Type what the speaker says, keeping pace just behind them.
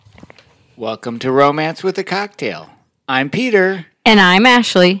Welcome to Romance with a Cocktail. I'm Peter. And I'm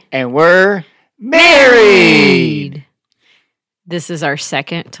Ashley. And we're married. This is our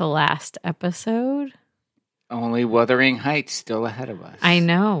second to last episode. Only Wuthering Heights still ahead of us. I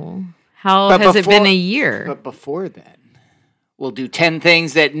know. How has it been a year? But before then, we'll do 10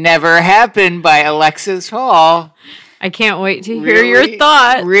 Things That Never Happened by Alexis Hall. I can't wait to hear your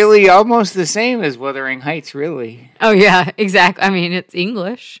thoughts. Really almost the same as Wuthering Heights, really. Oh, yeah, exactly. I mean, it's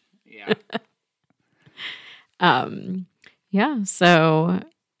English. Yeah. Yeah, so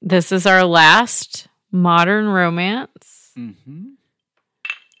this is our last modern romance. Mm-hmm.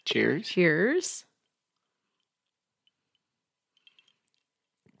 Cheers. Cheers.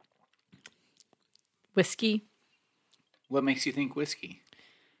 Whiskey. What makes you think whiskey?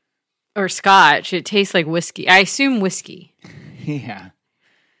 Or scotch. It tastes like whiskey. I assume whiskey. Yeah.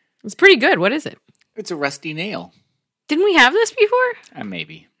 It's pretty good. What is it? It's a rusty nail. Didn't we have this before?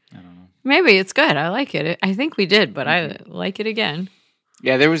 Maybe. I don't know. Maybe. It's good. I like it. I think we did, but I like it again.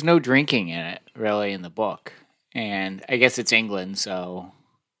 Yeah, there was no drinking in it, really, in the book. And I guess it's England, so...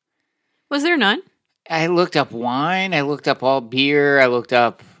 Was there none? I looked up wine. I looked up all beer. I looked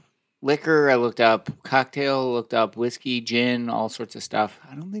up liquor. I looked up cocktail. Looked up whiskey, gin, all sorts of stuff.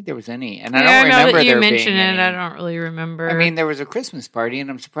 I don't think there was any. And I don't remember that you there mentioned being it. any. I don't really remember. I mean, there was a Christmas party, and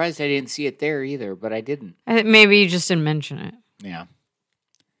I'm surprised I didn't see it there either, but I didn't. Maybe you just didn't mention it. Yeah.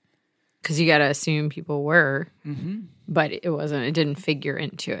 Because you got to assume people were. Mm-hmm. But it wasn't. It didn't figure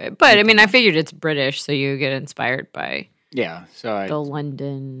into it. But, I mean, I figured it's British, so you get inspired by the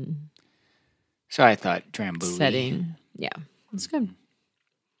London... So I thought Drambuie. Setting. Yeah, that's good.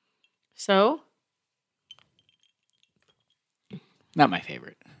 So? Not my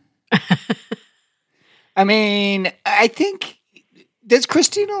favorite. I mean, I think... Does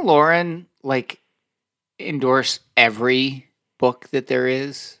Christina Lauren, endorse every book that there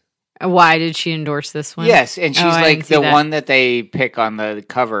is? Why did she endorse this one? Yes, and she's the one that they pick on the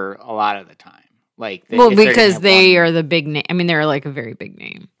cover a lot of the time. Because they are the big name. I mean, they're like a very big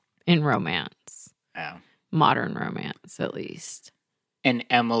name in romance. Oh. Modern romance, at least. And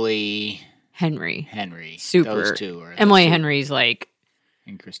Emily Henry. Super. Those two are Emily Henry's and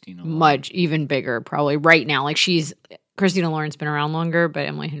Christina Lauren. Much even bigger, probably right now. Christina Lauren's been around longer, but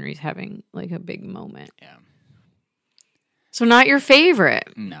Emily Henry's having a big moment. Yeah. So not your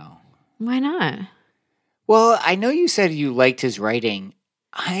favorite? No. Why not? Well, I know you said you liked his writing.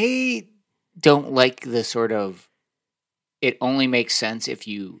 I don't like the sort of it only makes sense if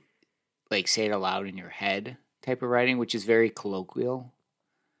you say it aloud in your head type of writing, which is very colloquial.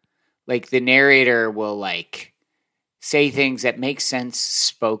 The narrator will say things that make sense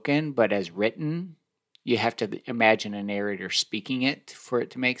spoken, but as written, you have to imagine a narrator speaking it for it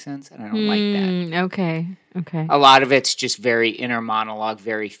to make sense, and I don't like that. Okay. A lot of it's just very inner monologue,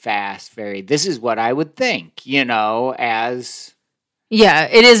 very fast, this is what I would think, as... Yeah,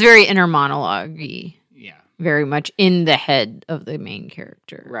 it is very inner monologue-y. Yeah. Very much in the head of the main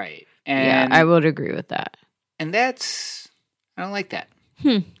character. Right. And I would agree with that. And I don't like that.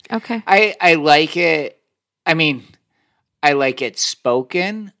 Okay. I like it. I mean, I like it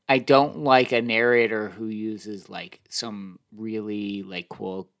spoken. I don't like a narrator who uses some really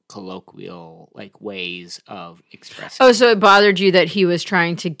colloquial ways of expressing. Oh, so it bothered you that he was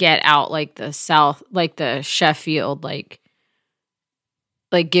trying to get out the South, the Sheffield,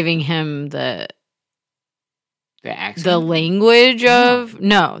 giving him the accent? The language of...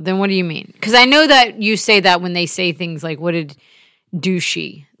 No, then what do you mean? Because I know that you say that when they say things what did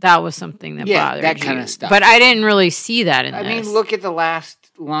douchey? That was something that bothered you. Yeah, that kind of stuff. But I didn't really see that in this. I mean, look at the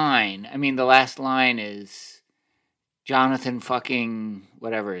last line. The last line is Jonathan fucking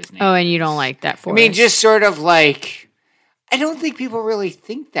whatever his name is. And you don't like that for just sort of I don't think people really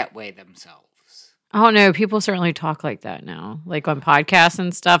think that way themselves. Oh, no, people certainly talk like that now. On podcasts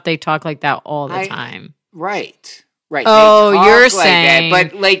and stuff, they talk like that all the time. Right. Oh, you're saying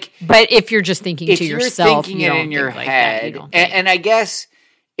that, but if you're just thinking to yourself, thinking it in your head, and I guess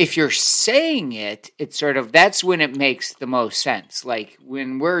if you're saying it, it's sort of that's when it makes the most sense.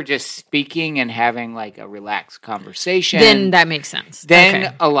 When we're just speaking and having a relaxed conversation, then that makes sense.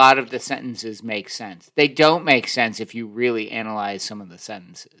 Then a lot of the sentences make sense. They don't make sense if you really analyze some of the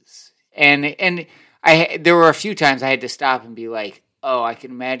sentences. And there were a few times I had to stop and be like, oh, I can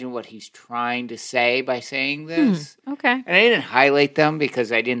imagine what he's trying to say by saying this. Okay. And I didn't highlight them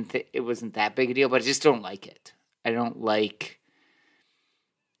because I didn't it wasn't that big a deal, but I just don't like it. I don't like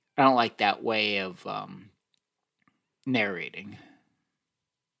that way of narrating.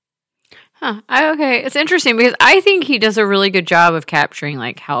 Okay. It's interesting because I think he does a really good job of capturing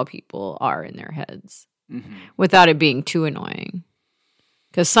how people are in their heads without it being too annoying.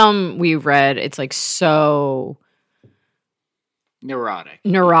 Because some we read, it's like so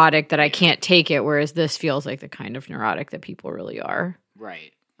neurotic that I can't take it, whereas this feels like the kind of neurotic that people really are.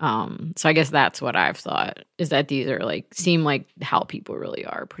 Right. So I guess that's what I've thought, is that these are like, seem like how people really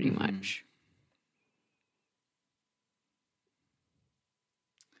are pretty much.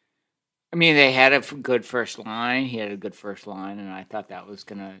 I mean, they had a good first line. He had a good first line, and I thought that was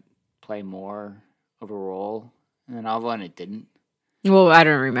going to play more of a role. And then all of a sudden it didn't. Well, I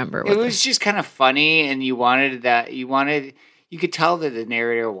don't remember. It was just kind of funny, and you could tell that the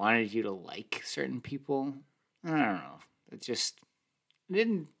narrator wanted you to like certain people. I don't know. It just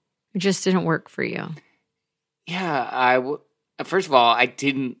didn't work for you. Yeah, first of all, I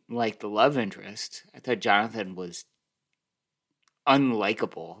didn't like the love interest. I thought Jonathan was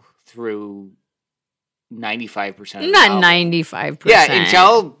unlikable through 95% of the Not 95%. Yeah,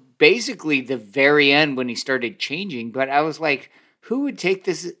 until basically the very end when he started changing. But I was like, who would take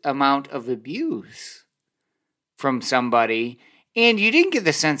this amount of abuse from somebody? And you didn't get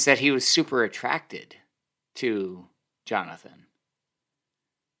the sense that he was super attracted to Jonathan.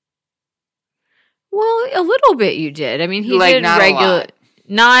 Well, a little bit you did. I mean, he like, did not regular...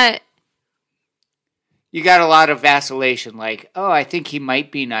 Not... You got a lot of vacillation, like, oh, I think he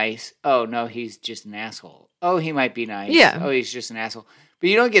might be nice. Oh, no, he's just an asshole. Oh, he might be nice. Yeah. Oh, he's just an asshole. But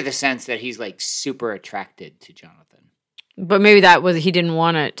you don't get the sense that he's, like, super attracted to Jonathan. But maybe that was, he didn't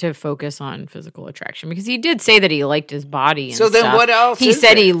want it to focus on physical attraction, because he did say that he liked his body and so then stuff. What else He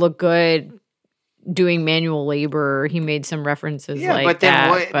said there? He looked good doing manual labor. He made some references like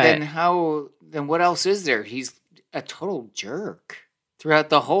that. Then what else is there? He's a total jerk throughout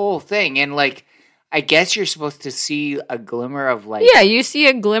the whole thing. And, like, I guess you're supposed to see a glimmer of, like... Yeah, you see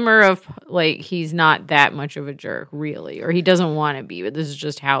a glimmer of, like, he's not that much of a jerk, really. Or he doesn't want to be, but this is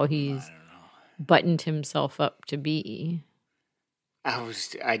just how he's buttoned himself up to be.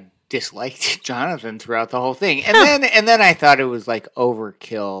 I disliked Jonathan throughout the whole thing. And then I thought it was, like,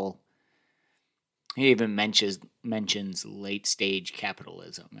 overkill. He even mentions late-stage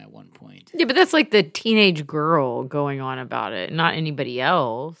capitalism at one point. Yeah, but that's, like, the teenage girl going on about it, not anybody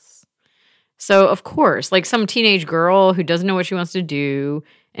else. So, of course, like some teenage girl who doesn't know what she wants to do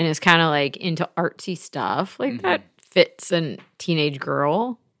and is kind of like into artsy stuff, like that fits a teenage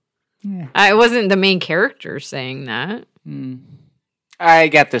girl. Yeah. It wasn't the main character saying that. I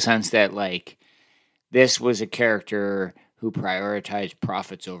got the sense that, like, this was a character who prioritized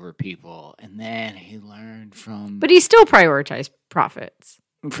profits over people, and then he learned from... But he still prioritized profits.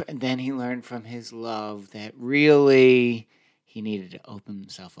 And then he learned from his love that really he needed to open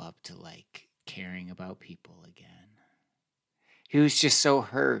himself up to, like, caring about people again. He was just so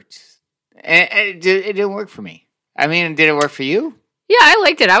hurt. And it didn't work for me. I mean, did it work for you? Yeah, I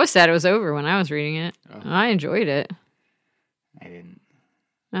liked it. I was sad it was over when I was reading it. Oh. I enjoyed it. I didn't.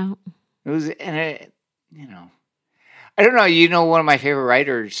 No. It was, I don't know. You know, one of my favorite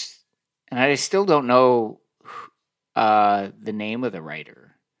writers, and I still don't know the name of the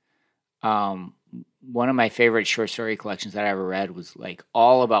writer. One of my favorite short story collections that I ever read was, like,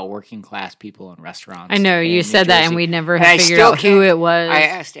 all about working class people in restaurants. I know, you said that, and we never figured out who it was. I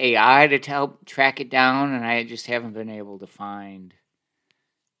asked AI to help track it down, and I just haven't been able to find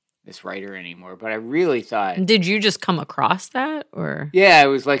this writer anymore. But I really thought... Did you just come across that, or...? Yeah, it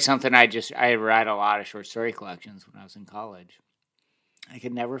was like something I read a lot of short story collections when I was in college. I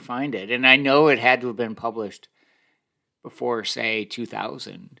could never find it. And I know it had to have been published before, say,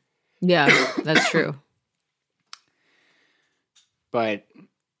 2000. Yeah, that's true. But,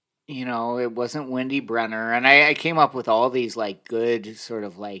 it wasn't Wendy Brenner. And I came up with all these, like, good sort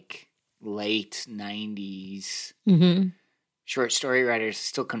of, like, late 90s short story writers. I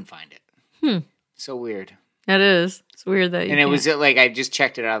still couldn't find it. So weird. That is. It's weird that you it was, like, I just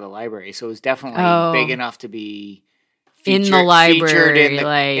checked it out of the library. So it was definitely big enough to be... in the library,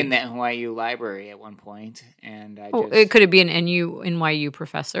 in the NYU library at one point, and could it be an NYU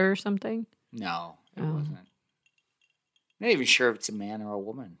professor or something? No, it wasn't. I'm not even sure if it's a man or a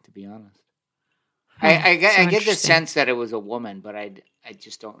woman, to be honest. I get the sense that it was a woman, but I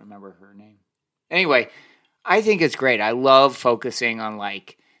just don't remember her name. Anyway, I think it's great. I love focusing on,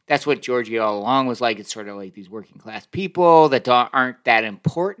 like, that's what Georgie all along was like. It's sort of like these working class people that aren't that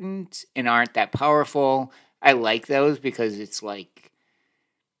important and aren't that powerful. I like those because it's like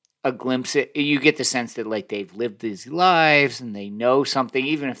a glimpse. You get the sense that, like, they've lived these lives and they know something,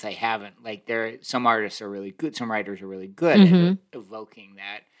 even if they haven't. Like, some artists are really good, some writers are really good at evoking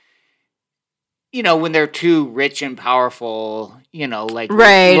that. When they're too rich and powerful, like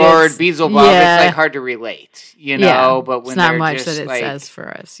Lord Beelzebub, it's like hard to relate, But when it's not they're much just, that it like, says for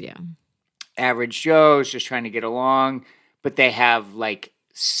us, average Joes just trying to get along, but they have, like,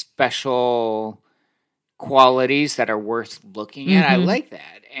 special qualities that are worth looking at. I like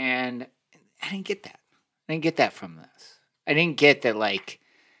that. And I didn't get that. I didn't get that from this. I didn't get that, like,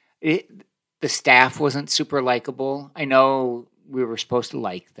 the staff wasn't super likable. I know we were supposed to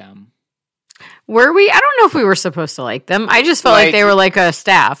like them. Were we? I don't know if we were supposed to like them. I just felt like they were like a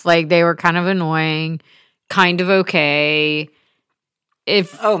staff. Like, they were kind of annoying, kind of okay.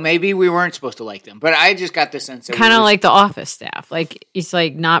 Maybe we weren't supposed to like them, but I just got the sense that kind of like the office staff. Like, it's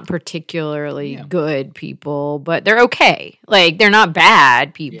like not particularly good people, but they're okay. Like, they're not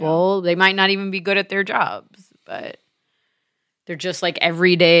bad people. They might not even be good at their jobs, but they're just like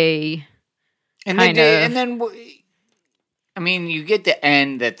everyday. And then, I mean, you get the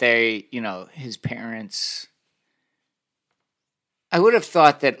end that they, his parents. I would have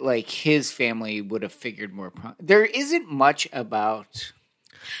thought that, like, his family would have figured more. There isn't much about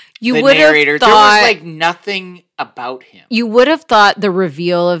the narrator. There was, like, nothing about him. You would have thought the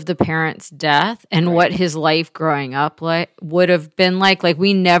reveal of the parents' death and what his life growing up would have been like. Like,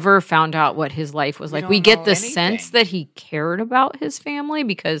 we never found out what his life was like. We get the sense that he cared about his family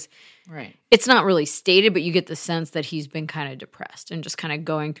because it's not really stated, but you get the sense that he's been kind of depressed and just kind of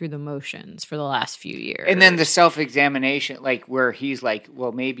going through the motions for the last few years. And then the self-examination, like, where he's like,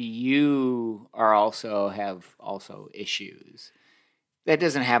 well, maybe you have issues. That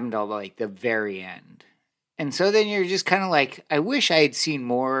doesn't happen until, like, the very end. And so then you're just kind of like, I wish I had seen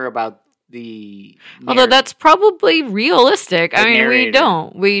more about the Although that's probably realistic. I mean, narrator. We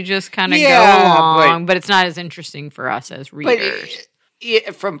don't. We just kind of go along, but it's not as interesting for us as readers.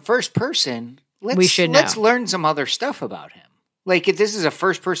 From first person, let's learn some other stuff about him. Like, if this is a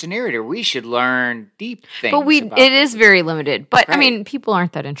first-person narrator, we should learn deep things. But it is very limited. But, I mean, people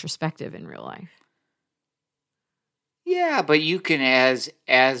aren't that introspective in real life. Yeah, but you can, as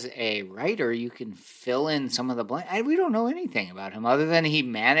a writer, you can fill in some of the blank. We don't know anything about him other than he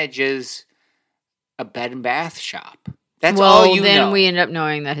manages a bed and bath shop. That's all you know. Well, then we end up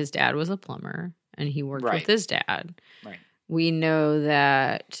knowing that his dad was a plumber, and he worked with his dad. Right. We know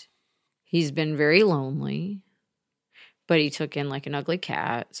that he's been very lonely, but he took in, like, an ugly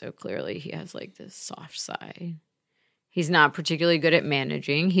cat, so clearly he has, like, this soft side. He's not particularly good at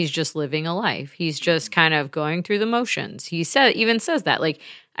managing. He's just living a life. He's just kind of going through the motions. He even says that. Like,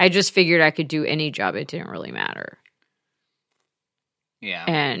 I just figured I could do any job. It didn't really matter. Yeah.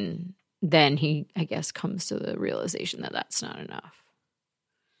 And then he, I guess, comes to the realization that that's not enough.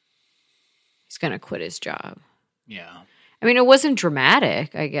 He's going to quit his job. Yeah. I mean, it wasn't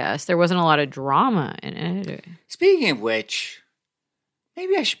dramatic, I guess. There wasn't a lot of drama in it. Speaking of which,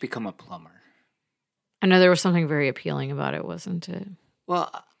 maybe I should become a plumber. I know there was something very appealing about it, wasn't it?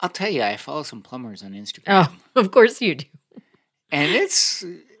 Well, I'll tell you, I follow some plumbers on Instagram. Oh, of course you do. And it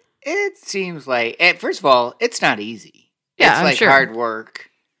seems like, first of all, it's not easy. Yeah, it's like sure. hard work.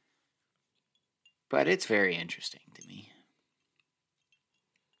 But it's very interesting to me.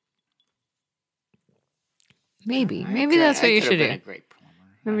 Maybe that's what you should do. A great plumber.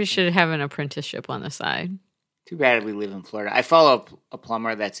 Maybe you should have an apprenticeship on the side. Too bad we live in Florida. I follow a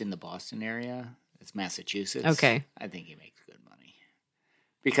plumber that's in the Boston area. It's Massachusetts. Okay. I think he makes good money.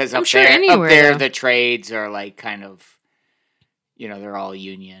 Because up there, the trades are like kind of, they're all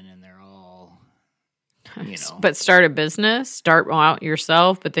union and they're all, But start a business, start out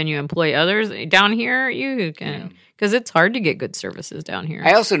yourself, but then you employ others. Down here, you can, because it's hard to get good services down here.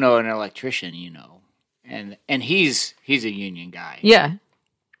 I also know an electrician, and he's a union guy. Yeah.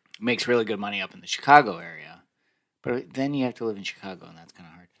 Makes really good money up in the Chicago area. But then you have to live in Chicago, and that's kind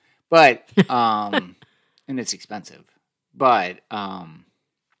of hard. But, and it's expensive. But the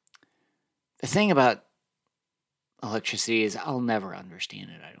thing about electricity is I'll never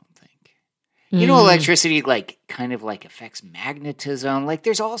understand it, I don't think. Electricity, like, kind of, like, affects magnetism. Like,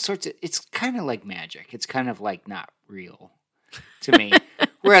 there's all sorts of, it's kind of like magic. It's kind of, like, not real to me.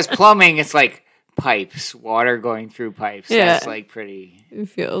 Whereas plumbing, it's like pipes, water going through pipes. Yeah. That's, like, pretty. It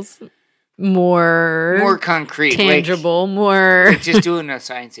feels more concrete, tangible, more. Like just doing a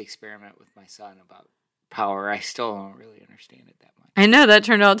science experiment with my son about power. I still don't really understand it that much. I know that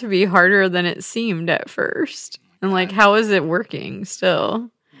turned out to be harder than it seemed at first. And like, how is it working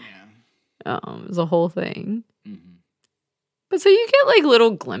still? Yeah, it was a whole thing. Mm-hmm. But so you get like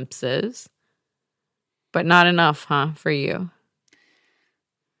little glimpses, but not enough, huh, for you?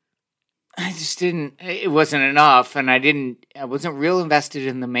 I just didn't, it wasn't enough, and I wasn't real invested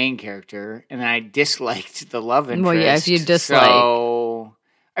in the main character, and I disliked the love interest. Well, yeah, if you dislike. So,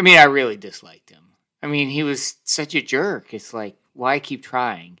 I mean, I really disliked him. I mean, he was such a jerk. It's like, why keep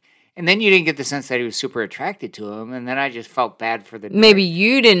trying? And then you didn't get the sense that he was super attracted to him, and then I just felt bad for the Maybe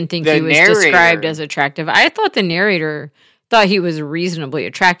you didn't think he was described as attractive. I thought the narrator thought he was reasonably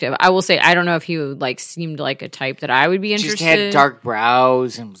attractive. I will say, I don't know if he would, like, seemed like a type that I would be interested. Just had dark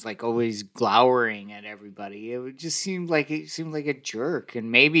brows and was like always glowering at everybody. It just seemed like a jerk,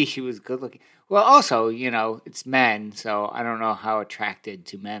 and maybe he was good looking. Well, also, it's men, so I don't know how attracted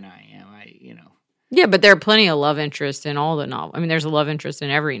to men I am. Yeah, but there are plenty of love interest in all the novels. I mean, there's a love interest in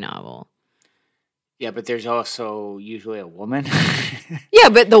every novel. Yeah, but there's also usually a woman. Yeah,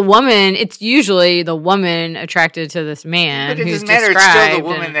 but it's usually the woman attracted to this man. But it who's doesn't matter. It's still the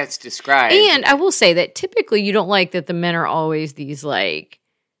woman that's described. And I will say that typically you don't like that the men are always these like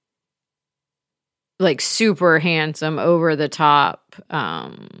super handsome, over the top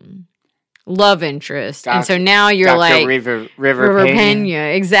love interest. And so now you're Dr. like River Pena.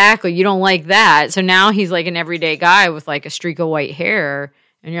 Exactly. You don't like that. So now he's like an everyday guy with like a streak of white hair,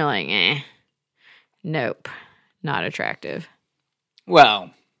 and you're like, nope, not attractive.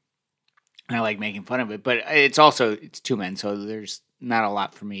 Well, I like making fun of it, but it's two men, so there's not a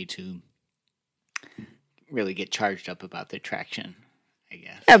lot for me to really get charged up about the attraction, I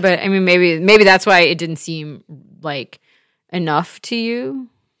guess. Yeah, but I mean, maybe that's why it didn't seem like enough to you.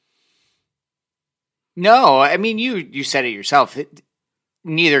 No, I mean, you said it yourself.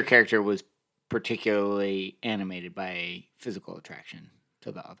 Neither character was particularly animated by physical attraction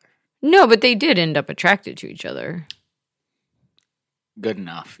to the other. No, but they did end up attracted to each other. Good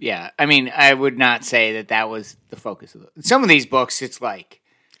enough. Yeah. I mean, I would not say that was the focus of some of these books. It's like,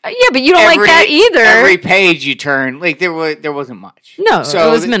 yeah, but you don't like that either. Every page you turn, like there wasn't much. No, so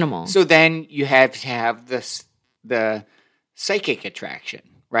it was minimal. So then you have to have the psychic attraction,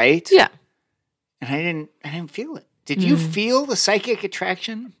 right? Yeah. And I didn't feel it. Did you feel the psychic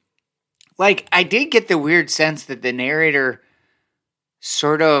attraction? Like, I did get the weird sense that the narrator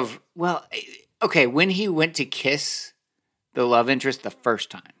sort of, when he went to kiss the love interest the first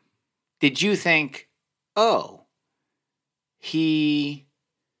time, did you think,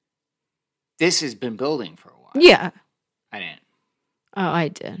 this has been building for a while? Yeah. I didn't. Oh, I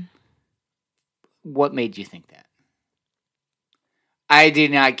did. What made you think that? I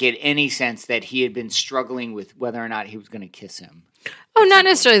did not get any sense that he had been struggling with whether or not he was going to kiss him. Oh, not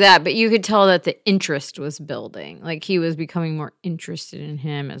necessarily that, but you could tell that the interest was building. Like, he was becoming more interested in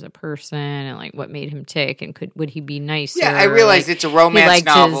him as a person, and like what made him tick, and would he be nicer? Yeah, I realized it's a romance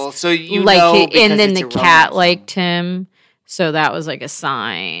novel, so and then the cat liked him, so that was like a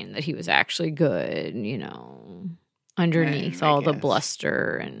sign that he was actually good, underneath all the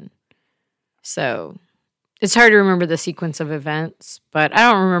bluster, and so it's hard to remember the sequence of events, but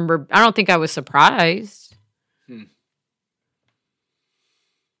I don't think I was surprised.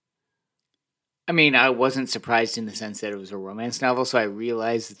 I mean, I wasn't surprised in the sense that it was a romance novel, so I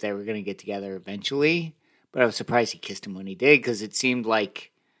realized that they were going to get together eventually, but I was surprised he kissed him when he did, because it seemed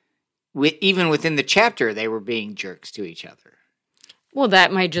like even within the chapter, they were being jerks to each other. Well,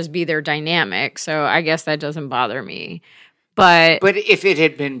 that might just be their dynamic, so I guess that doesn't bother me. But if it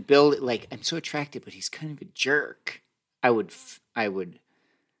had been built, like, I'm so attracted, but he's kind of a jerk, I would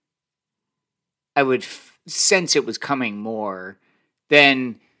sense it was coming more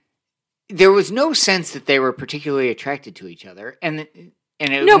than... There was no sense that they were particularly attracted to each other, but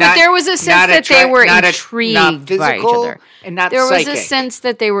there was a sense that they were intrigued by each other, and not there psychic. was a sense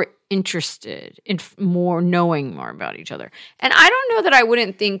that they were interested in knowing more about each other. And I don't know that I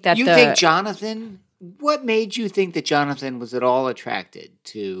wouldn't think that. You think Jonathan? What made you think that Jonathan was at all attracted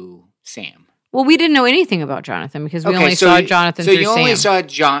to Sam? Well, we didn't know anything about Jonathan because we only saw Jonathan. So you only saw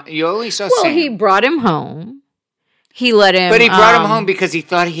Sam. Well, he brought him home. He let him, but he brought him home because he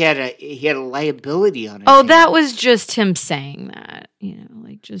thought he had a liability on him. Oh, that was just him saying that,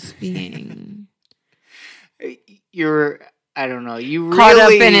 like just being. I don't know. You caught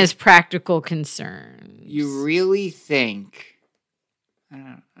up in his practical concerns. You really think? I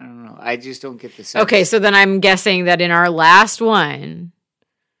don't know. I just don't get the sense. Okay, so then I'm guessing that in our last one,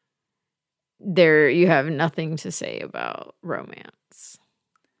 you have nothing to say about romance.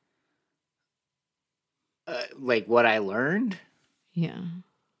 Like what I learned? Yeah.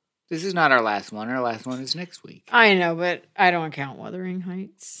 This is not our last one. Our last one is next week. I know, but I don't count Wuthering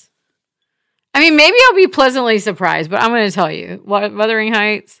Heights. I mean, maybe I'll be pleasantly surprised, but I'm going to tell you. Wuthering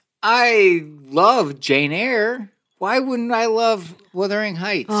Heights? I love Jane Eyre. Why wouldn't I love Wuthering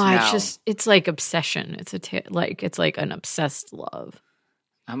Heights now? It's like obsession. It's it's like an obsessed love.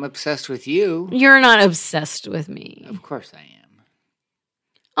 I'm obsessed with you. You're not obsessed with me. Of course I am.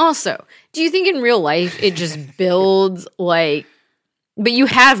 Also, do you think in real life it just builds but you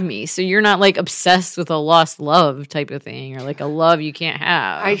have me, so you're not like obsessed with a lost love type of thing or like a love you can't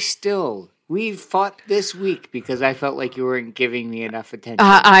have? I still We fought this week because I felt like you weren't giving me enough attention.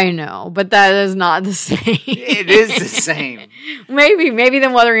 I know, but that is not the same. It is the same. Maybe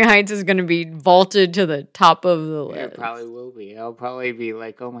then Wuthering Heights is going to be vaulted to the top of the list. It probably will be. I'll probably be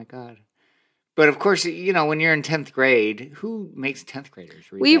like, oh my God. But of course, when you're in 10th grade, who makes 10th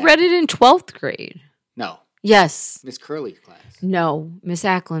graders read We that? read it in 12th grade. No. Yes. Miss Curley's class. No, Miss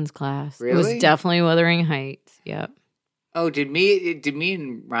Ackland's class. Really? It was definitely Wuthering Heights. Yep. Oh, did me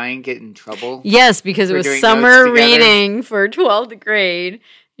and Ryan get in trouble? Yes, because it was summer reading for 12th grade.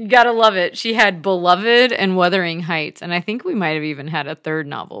 You gotta love it. She had Beloved and Wuthering Heights, and I think we might have even had a third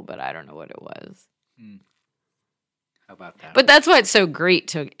novel, but I don't know what it was. How about that? But that's why it's so great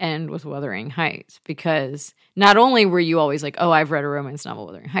to end with Wuthering Heights, because not only were you always like, oh, I've read a romance novel,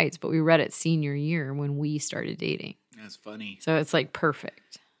 Wuthering Heights, but we read it senior year when we started dating. That's funny. So it's like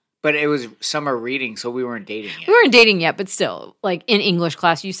perfect. But it was summer reading, so we weren't dating yet. We weren't dating yet, but still, like in English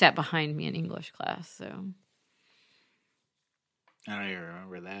class, you sat behind me in English class, so. I don't even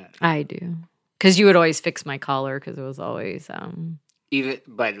remember that. I do. Because you would always fix my collar, because it was always...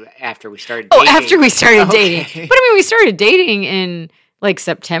 But after we started dating. Oh, after we started dating. But I mean, we started dating in like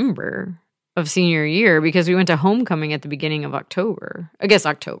September of senior year because we went to homecoming at the beginning of October. I guess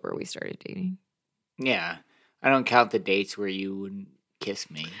October we started dating. Yeah. I don't count the dates where you wouldn't kiss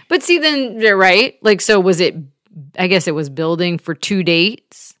me. But see, then they're right. Like, so was it, I guess it was building for 2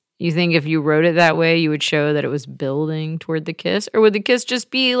 dates. You think if you wrote it that way, you would show that it was building toward the kiss? Or would the kiss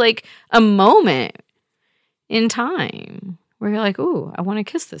just be like a moment in time where you're like, ooh, I want to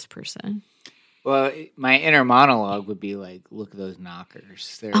kiss this person? Well, my inner monologue would be like, look at those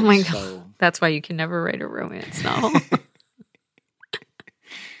knockers. They're oh my God. That's why you can never write a romance novel.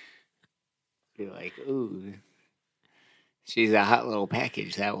 Be like, ooh, she's a hot little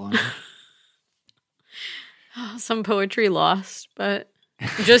package, that one. Some poetry lost, but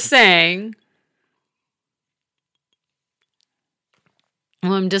just saying.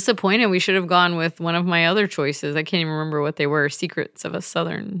 Well, I'm disappointed. We should have gone with one of my other choices. I can't even remember what they were. Secrets of a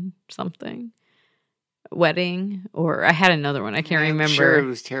Southern something. Wedding. Or I had another one. I can't remember. I'm sure it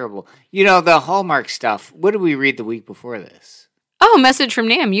was terrible. The Hallmark stuff. What did we read the week before this? Oh, Message from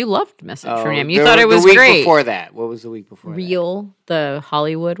Nam. You loved Message from Nam. You thought it was great. The week before that. What was the week before Real, the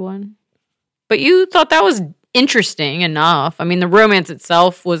Hollywood one. But you thought that was interesting enough. I mean, the romance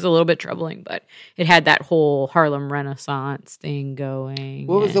itself was a little bit troubling, but it had that whole Harlem Renaissance thing going.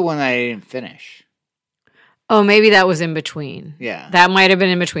 What was the one that I didn't finish? Oh, maybe that was in between. Yeah. That might have been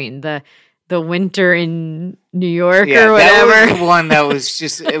in between. The winter in New York or whatever. That was the one that was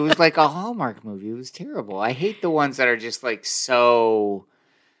just, it was like a Hallmark movie. It was terrible. I hate the ones that are just like so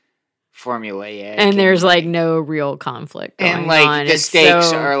formulaic. And there's like no real conflict going and like on. the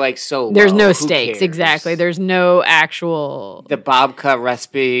stakes are like so low. There's no Who stakes, cares? exactly. There's no actual... The babka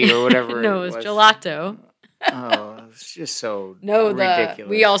recipe or whatever no, it was gelato. Oh, it's just so ridiculous.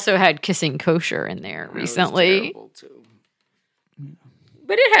 We also had Kissing Kosher in there recently. It was terrible too.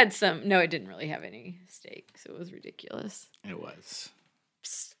 But it had some... No, it didn't really have any stakes. It was ridiculous. It was.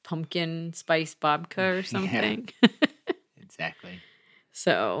 Pumpkin spice babka or something. Yeah, exactly.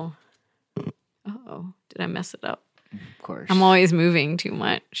 So... Uh-oh. Did I mess it up? Of course. I'm always moving too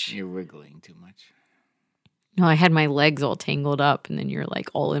much. You're wriggling too much. No, I had my legs all tangled up, and then you're like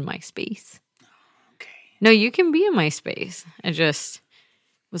all in my space. Okay. No, you can be in my space. I just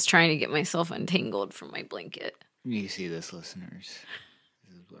was trying to get myself untangled from my blanket. You see this, listeners.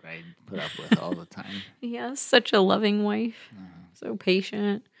 This is what I put up with all the time. Yes, such a loving wife. So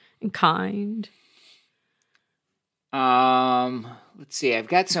patient and kind. Let's see. I've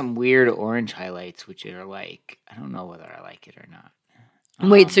got some weird orange highlights, which are like, I don't know whether I like it or not.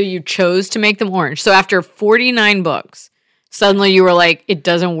 Wait, so you chose to make them orange. So after 49 books, suddenly you were like, it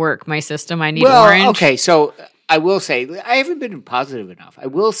doesn't work, my system. I need orange. Okay, so I will say, I haven't been positive enough. I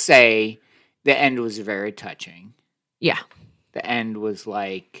will say the end was very touching. Yeah. The end was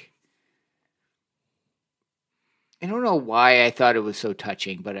like, I don't know why I thought it was so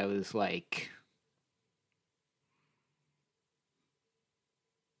touching, but I was like,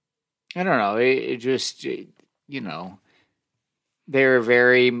 I don't know. It just, they're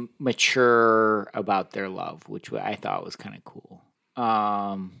very mature about their love, which I thought was kind of cool.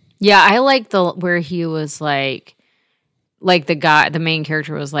 Yeah, I like where he was like the main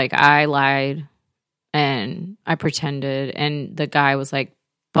character was like, I lied and I pretended, and the guy was like,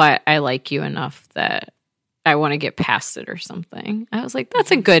 but I like you enough that I want to get past it or something. I was like,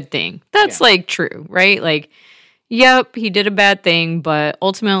 that's a good thing. That's like true, right? Like, yep, he did a bad thing, but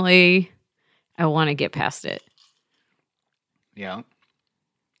ultimately I want to get past it. Yeah.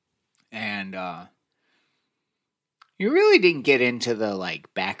 And you really didn't get into the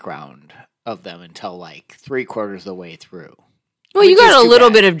like background of them until like 3/4 of the way through. Well, you got a little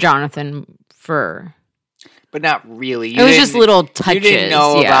bit of Jonathan for... But not really. It was just little touches. You didn't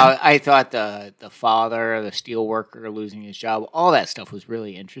know about... I thought the father, the steel worker losing his job, all that stuff was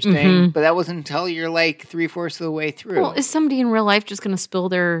really interesting. Mm-hmm. But that wasn't until you're like 3/4 of the way through. Well, is somebody in real life just going to spill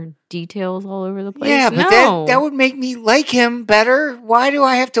their details all over the place? Yeah, but no. that would make me like him better. Why do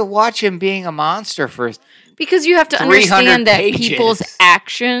I have to watch him being a monster for... Because you have to understand that people's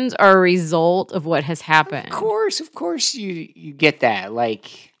actions are a result of what has happened. Of course you get that.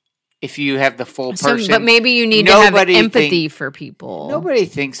 Like... If you have the full person. But maybe you need to have empathy for people. Nobody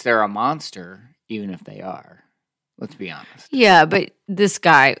thinks they're a monster, even if they are. Let's be honest. Yeah, but this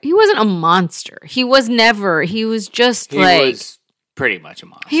guy, he wasn't a monster. He was never. He was just He was pretty much a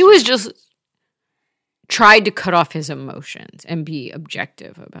monster. He was just tried to cut off his emotions and be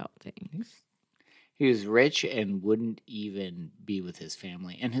objective about things. He was rich and wouldn't even be with his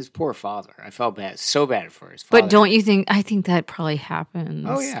family. And his poor father. I felt so bad for his father. But don't you think, I think that probably happens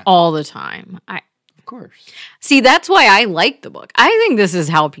all the time. Of course. See, that's why I like the book. I think this is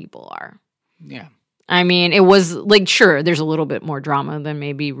how people are. Yeah. I mean, it was like, sure, there's a little bit more drama than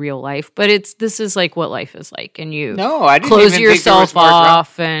maybe real life, but this is like what life is like. And you close yourself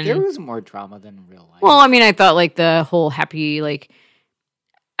off. And there was more drama than real life. Well, I mean, I thought like the whole happy, like,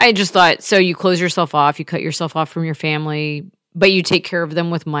 I just thought, so you close yourself off, you cut yourself off from your family, but you take care of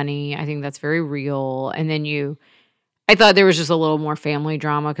them with money. I think that's very real. And then I thought there was just a little more family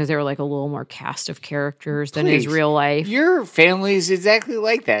drama because they were like a little more cast of characters than is real life. Your family is exactly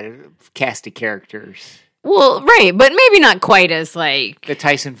like that, cast of characters. Well, right, but maybe not quite as like... The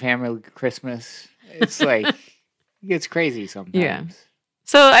Tyson family Christmas. It's like, it gets crazy sometimes. Yeah.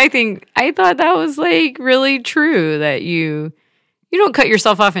 So I thought that was like really true that you don't cut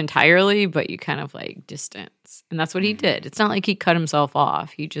yourself off entirely, but you kind of like distance. And that's what he did. It's not like he cut himself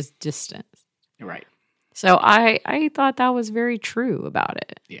off. He just distanced. Right. So I thought that was very true about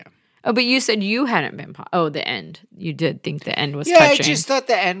it. Yeah. Oh, but you said you hadn't been... the end. You did think the end was touching. Yeah, I just thought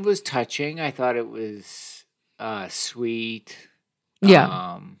the end was touching. I thought it was sweet.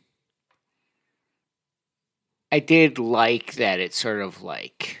 Yeah. I did like that it's sort of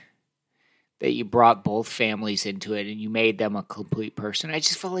like... that you brought both families into it and you made them a complete person. I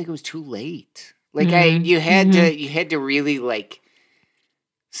just felt like it was too late. Like you had to really like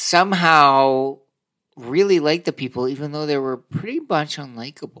somehow really like the people, even though they were pretty much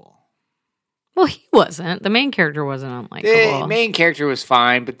unlikable. Well, he wasn't. The main character wasn't unlikable. The main character was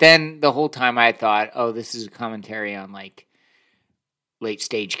fine, but then the whole time I thought, oh, this is a commentary on like late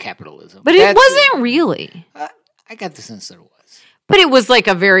stage capitalism. But it wasn't really. I got the sense that it was. But it was like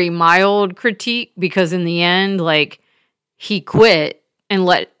a very mild critique because in the end, like, he quit and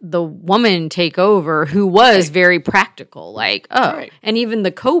let the woman take over who was very practical. Like, and even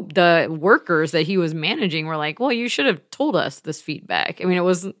the workers that he was managing were like, well, you should have told us this feedback. I mean, it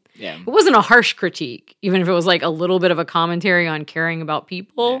wasn't a harsh critique, even if it was like a little bit of a commentary on caring about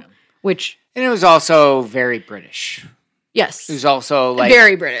people, And it was also very British. Yes. It was also like...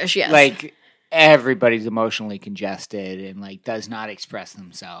 very British, yes. Like... everybody's emotionally congested and like does not express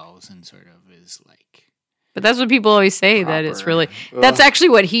themselves and sort of is like. But that's what people always say, that it's really. That's actually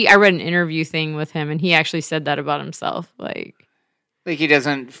what I read an interview thing with him and he actually said that about himself. Like he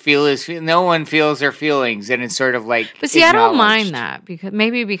doesn't feel no one feels their feelings and it's sort of like. But see, I don't mind that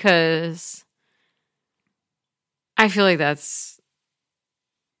because I feel like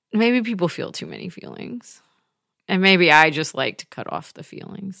maybe people feel too many feelings. And maybe I just like to cut off the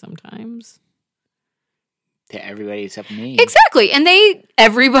feelings sometimes. To everybody except me. Exactly. And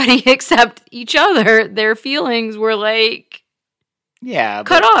everybody except each other, their feelings were like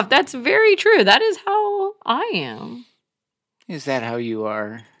cut off. That's very true. That is how I am. Is that how you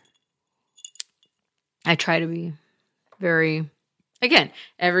are? I try to be very, again,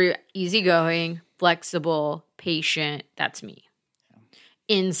 easygoing, flexible, patient. That's me.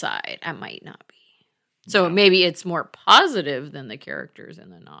 Inside, I might not be. So maybe it's more positive than the characters in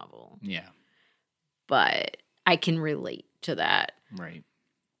the novel. Yeah. But I can relate to that. Right.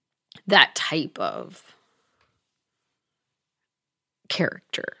 That type of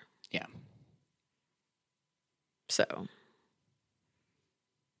character. Yeah. So.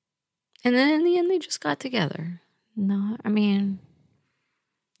 And then in the end, they just got together. No, I mean.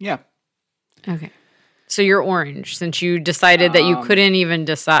 Yeah. Okay. So you're orange since you decided that you couldn't even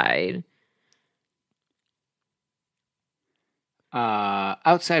decide.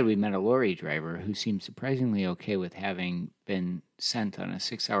 Outside, we met a lorry driver who seemed surprisingly okay with having been sent on a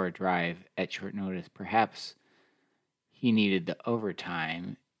 6-hour drive at short notice. Perhaps he needed the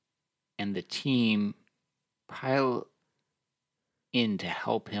overtime, and the team in to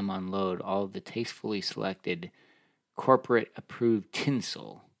help him unload all the tastefully selected corporate-approved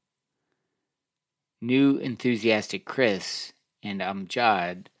tinsel. New enthusiastic Chris and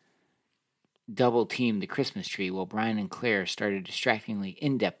Amjad double-teamed the Christmas tree while Brian and Claire started distractingly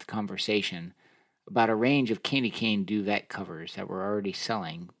in-depth conversation about a range of candy cane duvet covers that were already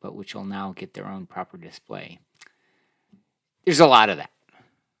selling, but which will now get their own proper display. There's a lot of that.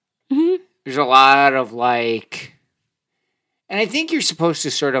 Mm-hmm. There's a lot of and I think you're supposed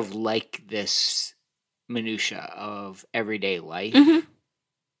to sort of like this minutia of everyday life. Mm-hmm.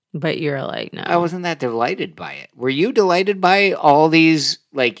 But you're like, no. I wasn't that delighted by it. Were you delighted by all these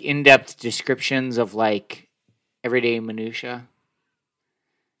in-depth descriptions of everyday minutia?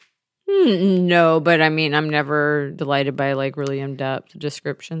 No, but I mean, I'm never delighted by really in-depth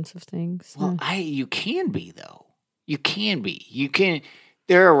descriptions of things. Well, you can be though. You can be.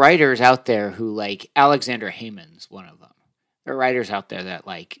 There are writers out there who Alexander Heyman's one of them. There are writers out there that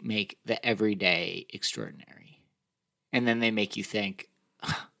make the everyday extraordinary. And then they make you think,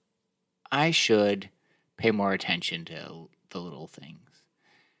 I should pay more attention to the little things.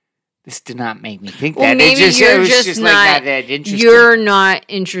 This did not make me think that. Maybe you're just not that interested. You're not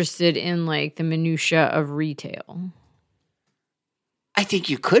interested in the minutia of retail. I think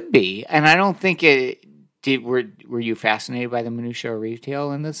you could be, and I don't think it did. Were you fascinated by the minutia of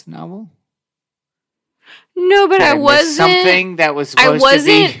retail in this novel? No, but I wasn't. Something that was supposed to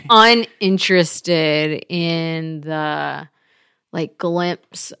be. I wasn't uninterested in the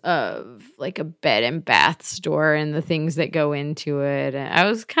glimpse of a bed and bath store and the things that go into it. And I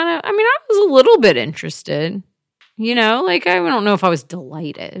was I was a little bit interested. I don't know if I was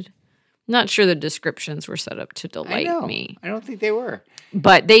delighted. I'm not sure the descriptions were set up to delight me. I don't think they were.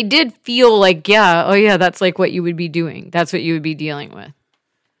 But they did feel that's what you would be doing. That's what you would be dealing with.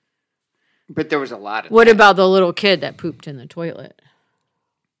 But there was a lot of What about the little kid that pooped in the toilet?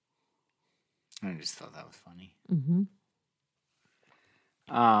 I just thought that was funny. Mm-hmm.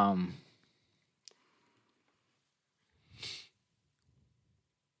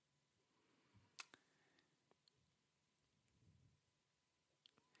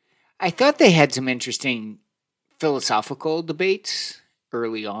 I thought they had some interesting philosophical debates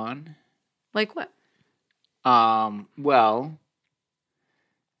early on. Like what?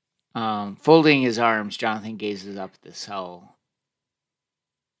 Folding his arms, Jonathan gazes up at the cell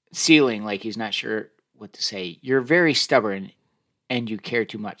ceiling like he's not sure what to say. You're very stubborn and you care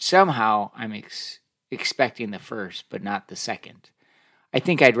too much. Somehow I'm expecting the first, but not the second. I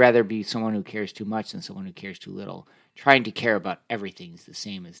think I'd rather be someone who cares too much than someone who cares too little. Trying to care about everything is the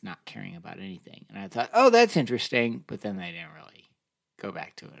same as not caring about anything. And I thought, oh, that's interesting. But then I didn't really go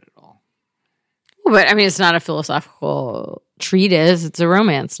back to it at all. But, it's not a philosophical treatise. It's a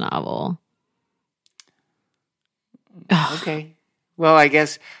romance novel. Okay. Well, I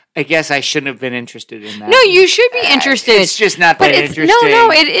guess I shouldn't have been interested in that. No, you should be interested. It's just not that interesting. No,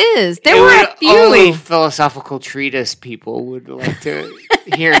 it is. There were a few. Only philosophical treatise people would like to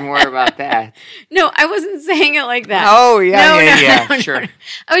hear more about that. No, I wasn't saying it like that. Oh, yeah, sure. No.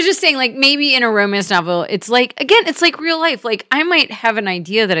 I was just saying, maybe in a romance novel, it's it's like real life. I might have an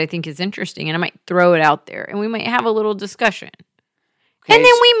idea that I think is interesting, and I might throw it out there, and we might have a little discussion. Okay, and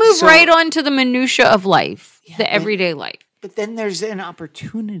then we move right on to the minutia of life, the everyday life. But then there's an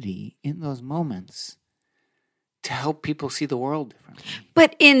opportunity in those moments to help people see the world differently.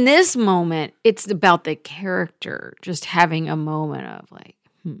 But in this moment, it's about the character just having a moment of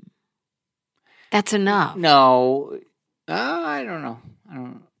that's enough. No, I don't know.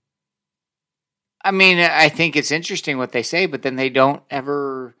 I think it's interesting what they say, but then they don't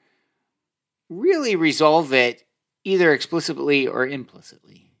ever really resolve it either explicitly or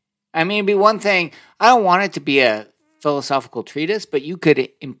implicitly. It'd be one thing. I don't want it to be a philosophical treatise, but you could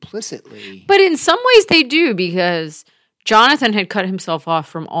implicitly. But in some ways they do, because Jonathan had cut himself off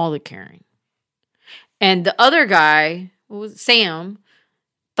from all the caring. And the other guy, Sam,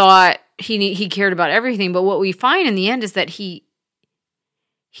 thought he cared about everything. But what we find in the end is that he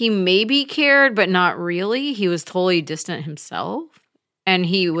maybe cared, but not really. He was totally distant himself. And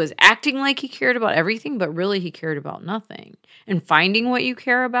he was acting like he cared about everything, but really he cared about nothing. And finding what you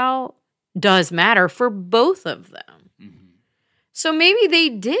care about does matter for both of them. Mm-hmm. So maybe they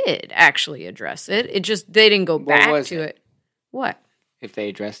did actually address it. It just, they didn't go back to it. What? If they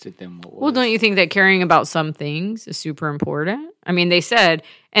addressed it, then what was it? Well, don't you think that caring about some things is super important? They said,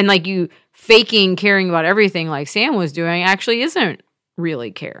 and you faking caring about everything like Sam was doing actually isn't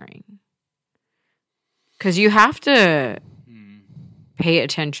really caring. Because you have to pay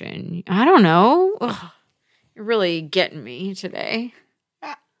attention. I don't know. Ugh. You're really getting me today.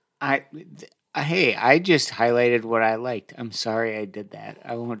 Hey, I just highlighted what I liked. I'm sorry I did that.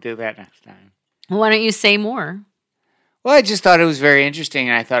 I won't do that next time. Why don't you say more? Well, I just thought it was very interesting,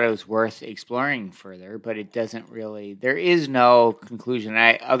 and I thought it was worth exploring further, but it doesn't really... There is no conclusion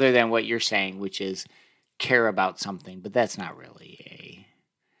other than what you're saying, which is care about something, but that's not really a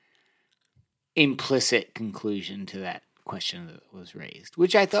implicit conclusion to that question that was raised,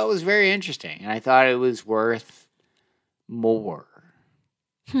 which I thought was very interesting, and I thought it was worth more.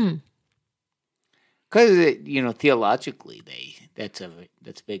 Because, theologically, that's a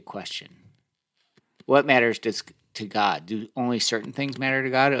big question. What matters to God? Do only certain things matter to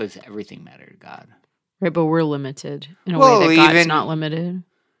God, or does everything matter to God? Right, but we're limited in a way that God's not limited.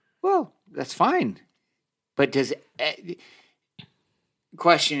 Well, that's fine. But the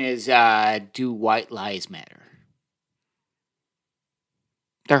question is, do white lies matter?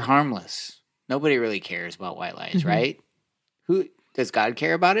 They're harmless. Nobody really cares about white lies, right? Who does God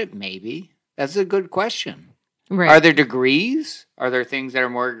care about it? Maybe. That's a good question. Right. Are there degrees? Are there things that are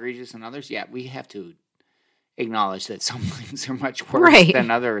more egregious than others? Yeah, we have to acknowledge that some things are much worse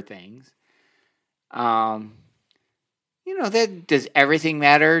than other things. That does everything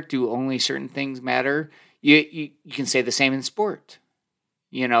matter? Do only certain things matter? You can say the same in sport.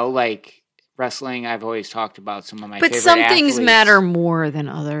 Like wrestling, I've always talked about some of my favorite athletes. But some things matter more than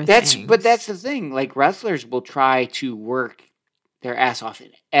other things. But that's the thing. Like wrestlers will try to work their ass off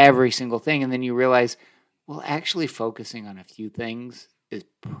in every single thing, and then you realize, well, actually focusing on a few things is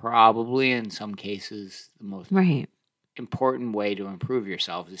probably, in some cases, the most important way to improve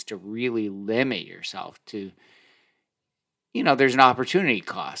yourself is to really limit yourself to, there's an opportunity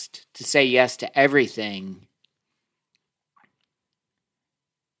cost. To say yes to everything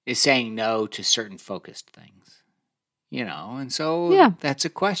is saying no to certain focused things, and so that's a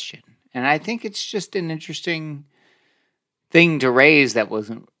question. And I think it's just an interesting thing to raise that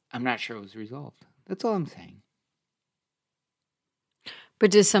I'm not sure it was resolved. That's all I'm saying.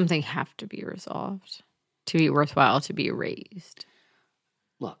 But does something have to be resolved to be worthwhile to be raised?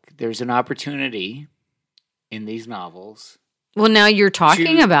 Look, there's an opportunity in these novels. Well, now you're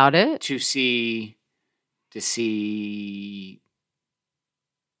talking about it. To see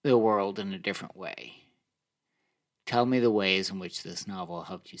the world in a different way. Tell me the ways in which this novel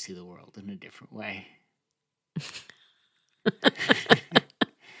helped you see the world in a different way.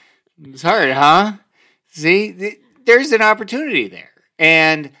 It's hard, huh? See, there's an opportunity there.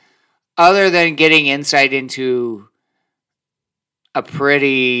 And other than getting insight into a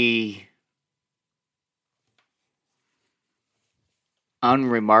pretty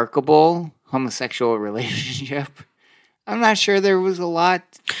unremarkable homosexual relationship, I'm not sure there was a lot.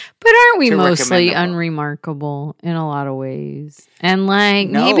 But aren't we mostly unremarkable in a lot of ways? And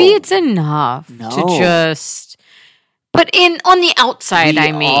maybe it's enough to just... But on the outside,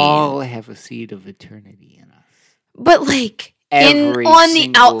 we all have a seed of eternity in us. But on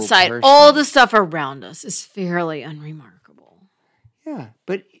the outside, all the stuff around us is fairly unremarkable. Yeah,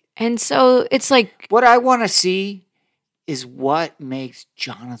 and so it's like... What I want to see is what makes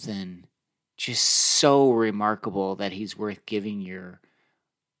Jonathan just so remarkable that he's worth giving your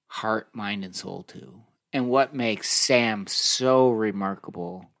heart, mind, and soul to. And what makes Sam so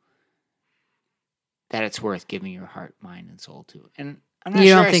remarkable that it's worth giving your heart, mind, and soul to. And I'm not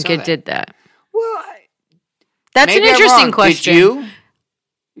you sure don't think it did that? Well, that's an interesting question. Did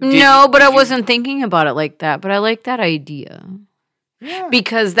you? No, but I wasn't thinking about it like that. But I like that idea. Yeah.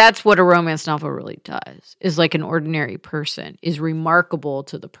 Because that's what a romance novel really does. Is like an ordinary person is remarkable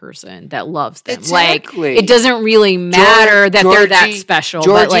to the person that loves them. Exactly. It doesn't really matter that they're that special,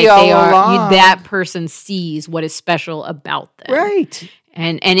 but they are. That person sees what is special about them, right?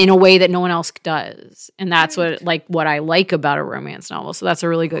 And in a way that no one else does. And that's what I like about a romance novel. So that's a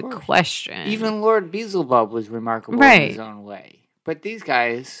really good question. Even Lord Beelzebub was remarkable in his own way. But these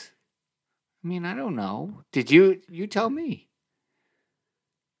guys, I don't know. Did you tell me?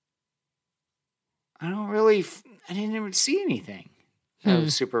 I didn't even see anything that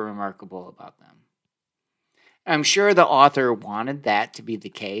was super remarkable about them. I'm sure the author wanted that to be the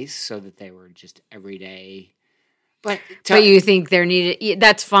case so that they were just everyday. But you think they needed,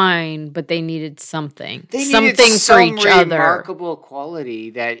 that's fine, but they needed something. They something needed for each other. Remarkable quality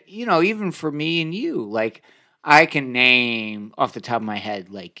that, even for me and you, I can name off the top of my head,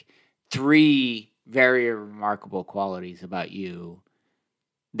 3 very remarkable qualities about you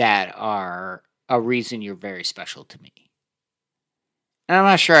that are a reason you're very special to me. And I'm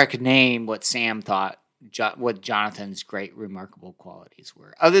not sure I could name what Sam thought, what Jonathan's great remarkable qualities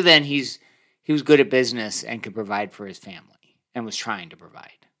were, other than he was good at business and could provide for his family and was trying to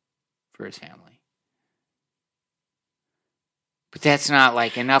provide for his family. But that's not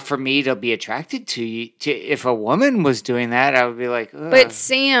like enough for me to be attracted to you. If a woman was doing that, I would be like, ugh. But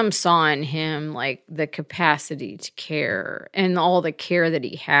Sam saw in him like the capacity to care and all the care that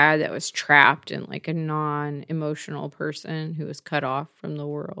he had that was trapped in like a non-emotional person who was cut off from the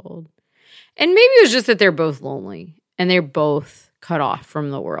world. And maybe it was just that they're both lonely and they're both cut off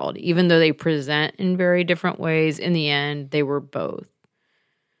from the world. Even though they present in very different ways, in the end, they were both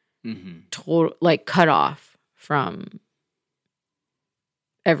cut off from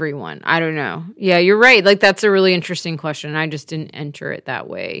everyone. I don't know. Yeah, you're right. Like, that's a really interesting question. I just didn't enter it that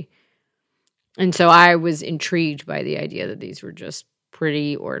way. And so I was intrigued by the idea that these were just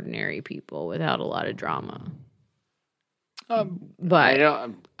pretty ordinary people without a lot of drama. But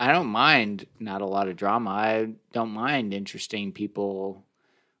I don't mind not a lot of drama. I don't mind interesting people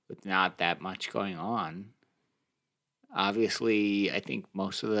with not that much going on. Obviously, I think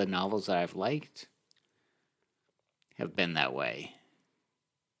most of the novels that I've liked have been that way.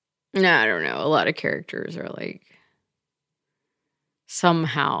 No, I don't know. A lot of characters are like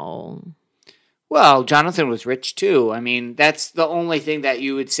somehow. Well, Jonathan was rich too. I mean, that's the only thing that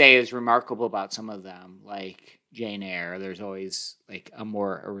you would say is remarkable about some of them. Like Jane Eyre, there's always like a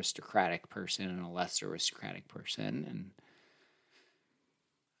more aristocratic person and a less aristocratic person, and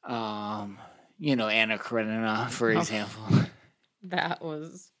Anna Karenina, for example. That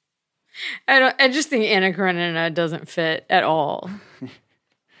was. I just think Anna Karenina doesn't fit at all.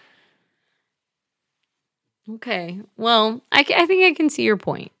 Okay. Well, I think I can see your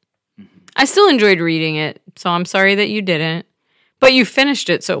point. Mm-hmm. I still enjoyed reading it, so I'm sorry that you didn't. But you finished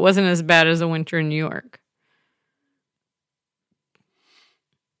it, so it wasn't as bad as A Winter in New York.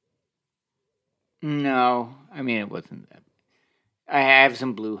 No. I mean, it wasn't that. I have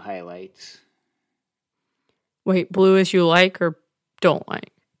some blue highlights. Wait, blue as you like or don't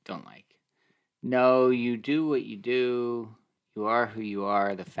like? Don't like. No, you do what you do. You are who you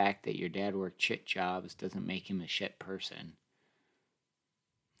are. The fact that your dad worked shit jobs doesn't make him a shit person.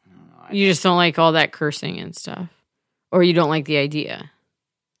 I don't know. You just don't like all that cursing and stuff? Or you don't like the idea?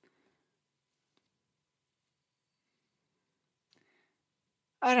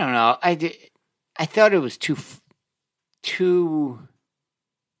 I don't know. I thought it was too.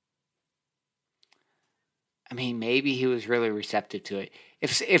 I mean, maybe he was really receptive to it.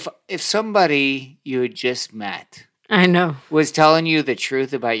 If somebody you had just met, I know, was telling you the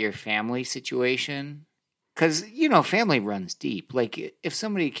truth about your family situation, because family runs deep. Like if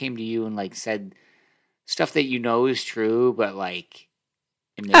somebody came to you and like said stuff that is true, but like,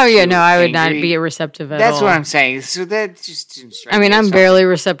 oh yeah, no, I would not be receptive at all. That's what I'm saying. So that just didn't strike me. I mean, I'm barely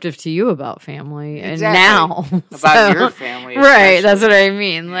receptive to you about family, exactly. And now about your family, right? That's what I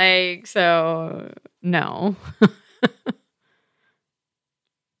mean. Like, so no.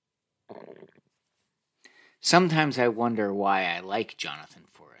 Sometimes I wonder why I like Jonathan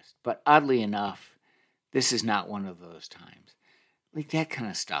Forrest, but oddly enough, this is not one of those times. Like that kind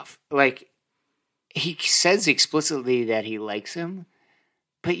of stuff. Like he says explicitly that he likes him,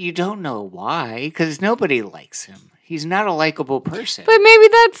 but you don't know why, because nobody likes him. He's not a likable person. But maybe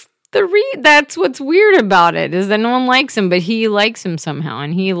that's that's what's weird about it, is that no one likes him, but he likes him somehow,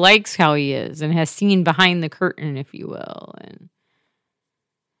 and he likes how he is, and has seen behind the curtain, if you will. And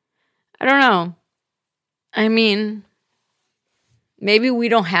I don't know. I mean, maybe we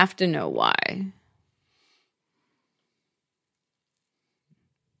don't have to know why.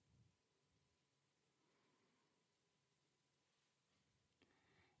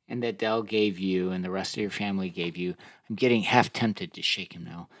 And that Dell gave you and the rest of your family gave you, I'm getting half tempted to shake him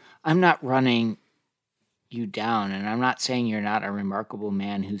now. I'm not running you down, and I'm not saying you're not a remarkable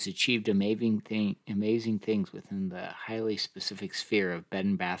man who's achieved amazing things within the highly specific sphere of bed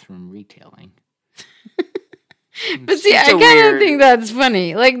and bathroom retailing. But see, I kind of think that's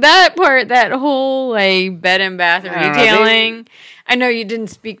funny. Like that part, that whole like bed and bath retailing. I know you didn't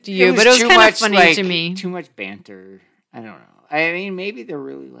speak to you, but it was kind of funny to me. Too much banter. I don't know. I mean, maybe they're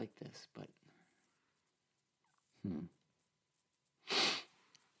really like this, but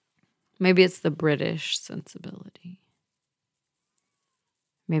maybe it's the British sensibility.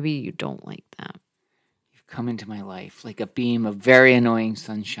 Maybe you don't like that. You've come into my life like a beam of very annoying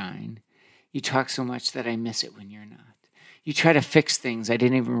sunshine. You talk so much that I miss it when you're not. You try to fix things I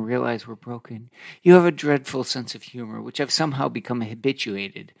didn't even realize were broken. You have a dreadful sense of humor, which I've somehow become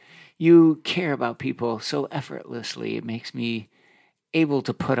habituated. You care about people so effortlessly, it makes me able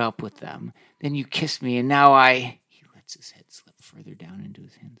to put up with them. Then you kiss me, and now he lets his head slip further down into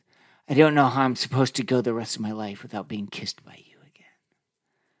his hands. I don't know how I'm supposed to go the rest of my life without being kissed by you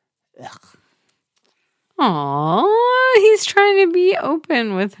again. Ugh. Aww, he's trying to be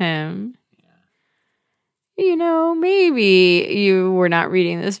open with him. maybe you were not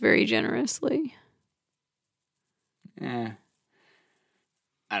reading this very generously. I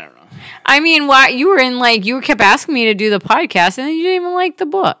don't know. I mean, why you kept asking me to do the podcast, and then you didn't even like the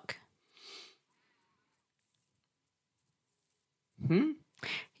book.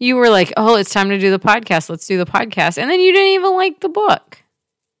 You were like, "Oh, it's time to do the podcast. Let's do the podcast," and then you didn't even like the book.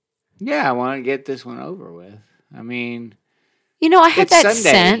 Yeah, I want to get this one over with. I mean, I had that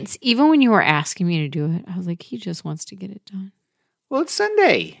sense even when you were asking me to do it. I was like, he just wants to get it done. Well, it's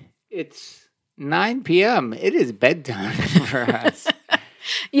Sunday. It's 9 p.m. It is bedtime for us.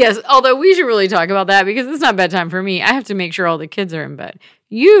 Yes, although we should really talk about that because it's not bedtime for me. I have to make sure all the kids are in bed.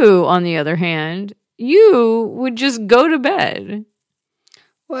 You, on the other hand, you would just go to bed.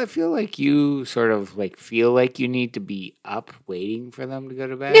 Well, I feel like you sort of feel like you need to be up waiting for them to go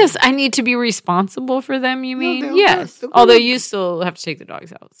to bed. Yes, I need to be responsible for them, you mean? Yes. Although you still have to take the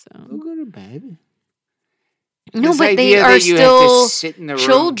dogs out. So they'll go to bed. No, but they are still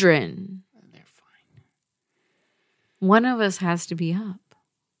children. They're fine. One of us has to be up.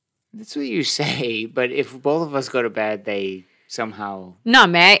 That's what you say, but if both of us go to bed, they somehow... No,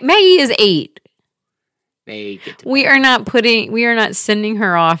 Maggie is 8. They get to we are not sending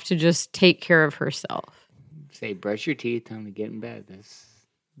her off to just take care of herself. Say, brush your teeth, time to get in bed. That's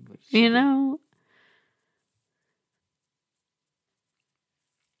what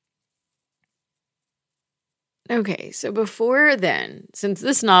Okay, so before then, since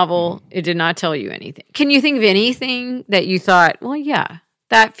this novel, it did not tell you anything. Can you think of anything that you thought, well, yeah,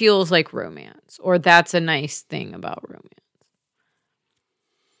 that feels like romance, or that's a nice thing about romance?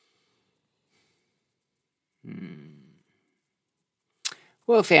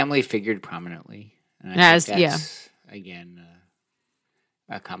 Well, family figured prominently. And I think that's, again,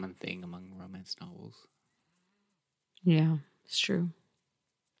 a common thing among romance novels. Yeah, it's true.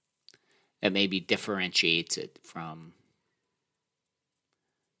 That maybe differentiates it from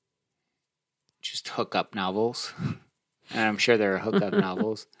just hookup novels. And I'm sure there are hookup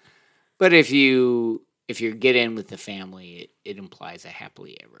novels. But if you get in with the family, it implies a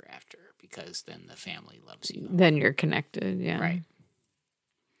happily ever after because then the family loves you. Then you're connected, yeah. Right.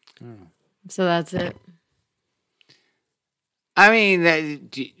 So that's it. I mean,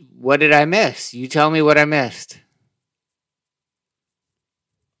 what did I miss? You tell me what I missed.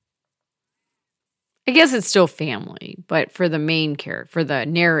 I guess it's still family, but for the main character, for the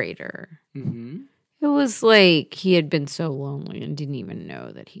narrator, it was like he had been so lonely and didn't even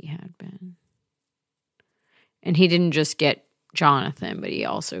know that he had been. And he didn't just get Jonathan, but he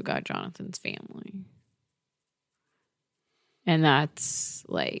also got Jonathan's family. And that's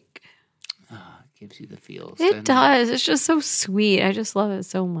like... it gives you the feels. It does. It's just so sweet. I just love it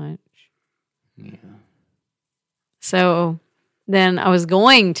so much. Yeah. So then I was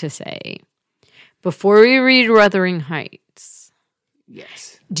going to say, before we read Wuthering Heights...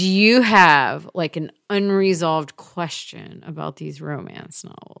 Yes. Do you have an unresolved question about these romance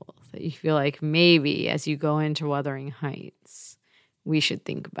novels that you feel like maybe as you go into Wuthering Heights, we should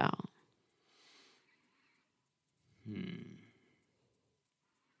think about?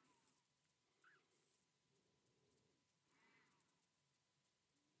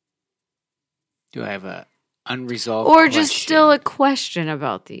 Do I have a unresolved or question? Just still a question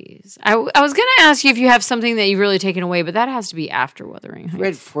about these? I was going to ask you if you have something that you've really taken away, but that has to be after Wuthering Heights. I've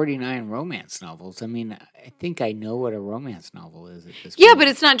read 49 romance novels. I mean, I think I know what a romance novel is at this point. Yeah, but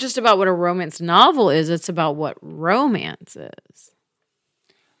it's not just about what a romance novel is. It's about what romance is.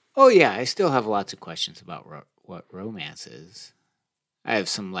 Oh, yeah. I still have lots of questions about what romance is. I have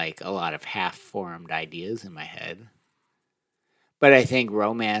some, a lot of half-formed ideas in my head. But I think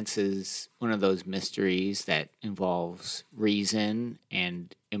romance is one of those mysteries that involves reason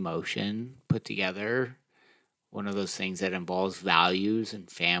and emotion put together. One of those things that involves values and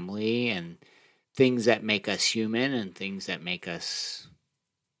family and things that make us human and things that make us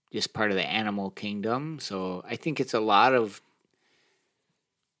just part of the animal kingdom. So I think it's a lot of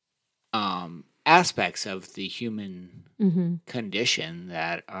aspects of the human condition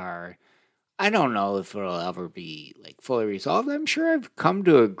that are... I don't know if it'll ever be fully resolved. I'm sure I've come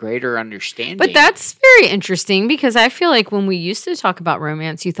to a greater understanding. But that's very interesting because I feel like when we used to talk about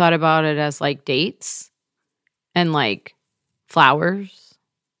romance, you thought about it as dates and flowers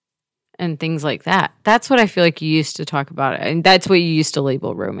and things like that. That's what I feel like you used to talk about it. And that's what you used to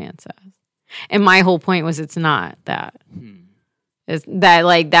label romance as. And my whole point was it's not that. It's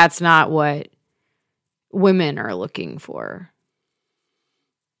that that's not what women are looking for.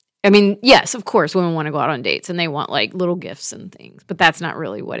 I mean, yes, of course, women want to go out on dates and they want little gifts and things, but that's not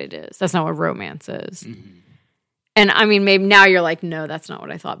really what it is. That's not what romance is. And I mean, maybe now you're like, no, that's not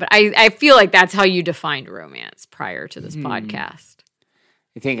what I thought. But I feel like that's how you defined romance prior to this podcast.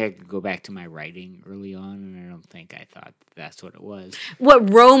 I think I could go back to my writing early on, and I don't think I thought that's what it was. What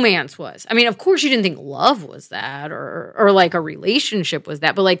romance was. I mean, of course you didn't think love was that or like a relationship was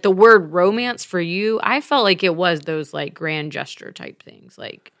that. But like the word romance for you, I felt like it was those like grand gesture type things.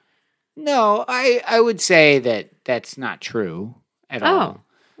 Like, no, I would say that that's not true at all.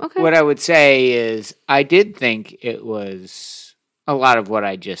 Okay. What I would say is I did think it was a lot of what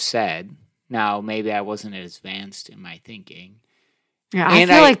I just said. Now, maybe I wasn't as advanced in my thinking. Yeah, I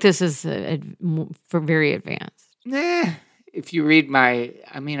feel like this is for very advanced. If you read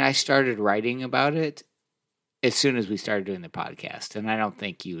I started writing about it as soon as we started doing the podcast, and I don't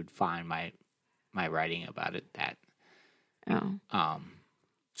think you would find my writing about it that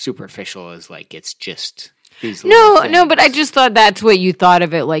superficial as like it's just these little things. No, but I just thought that's what you thought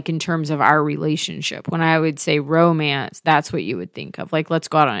of it like in terms of our relationship. When I would say romance, that's what you would think of. Like, let's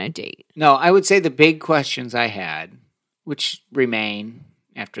go out on a date. No, I would say the big questions I had, which remain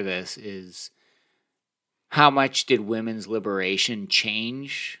after this, is how much did women's liberation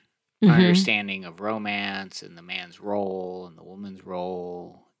change our understanding of romance and the man's role and the woman's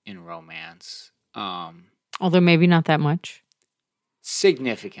role in romance? Although maybe not that much.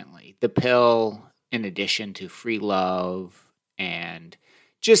 Significantly. The pill, in addition to free love and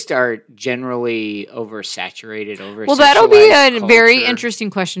just our generally oversaturated, well, that'll be a culture. Very interesting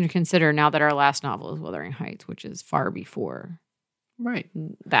question to consider now that our last novel is Wuthering Heights, which is far before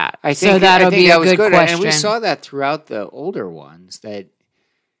that. I think that'll be a good question. And we saw that throughout the older ones, that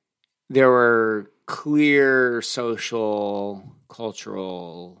there were clear social,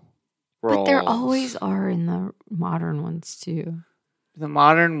 cultural roles. But there always are in the modern ones, too. The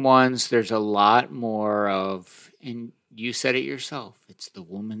modern ones, there's a lot more of, and you said it yourself, it's the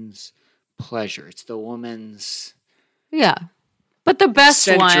woman's pleasure. It's the woman's... Yeah. But the best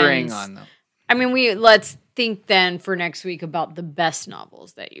centering ones... on them. I mean, let's think then for next week about the best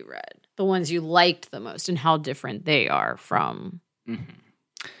novels that you read. The ones you liked the most and how different they are from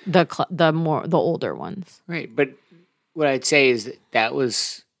the older ones. Right. But what I'd say is that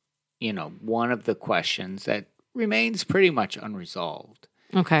was, one of the questions that remains pretty much unresolved.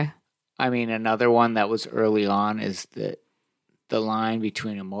 Okay. I mean, another one that was early on is the line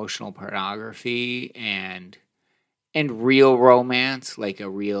between emotional pornography and real romance, like a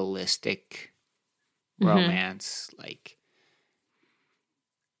realistic romance. Like,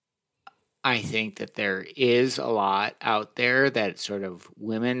 I think that there is a lot out there that sort of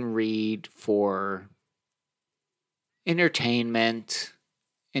women read for entertainment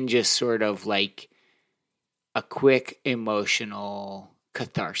and just sort of like a quick emotional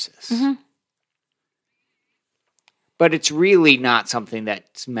catharsis. But it's really not something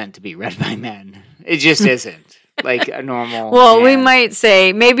that's meant to be read by men. It just isn't. Like a normal... Well, we might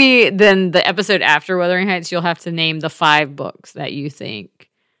say, maybe then the episode after Wuthering Heights, you'll have to name the 5 books that you think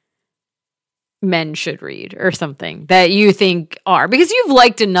men should read or something that you think are. Because you've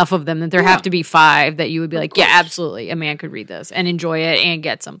liked enough of them that there have to be 5 that you would be like, yeah, absolutely, a man could read this and enjoy it and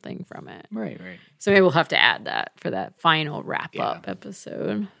get something from it. Right. So maybe we'll have to add that for that final wrap-up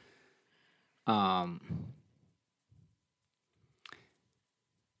episode.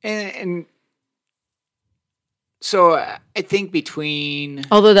 And so I think between...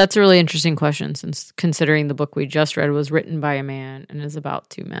 Although that's a really interesting question, since considering the book we just read was written by a man and is about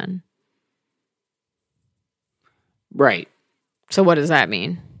 2 men. Right. So what does that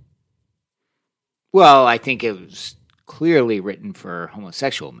mean? Well, I think it was clearly written for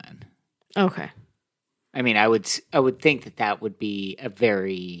homosexual men. Okay. I mean, I would think that would be a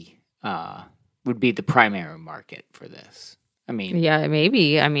very would be the primary market for this. I mean, yeah,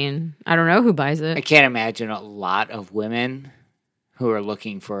 maybe. I mean, I don't know who buys it. I can't imagine a lot of women who are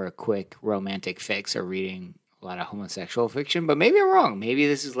looking for a quick romantic fix are reading a lot of homosexual fiction. But maybe I'm wrong. Maybe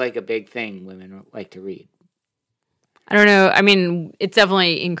this is like a big thing women like to read. I don't know. I mean, it's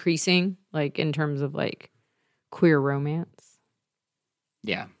definitely increasing, like in terms of like queer romance.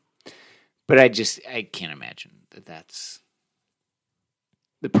 Yeah. But I can't imagine that that's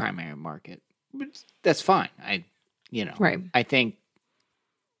the primary market. But that's fine. Right. I think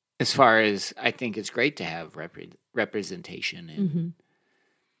as far as I think it's great to have representation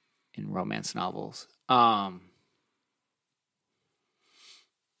in romance novels. And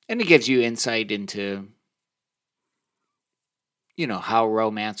it gives you insight into, how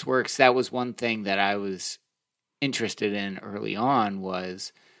romance works. That was one thing that I was interested in early on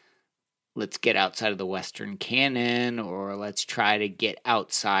was, let's get outside of the Western canon, or let's try to get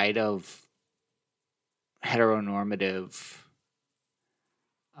outside of hetero-normative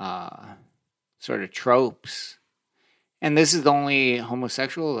sort of tropes And this is the only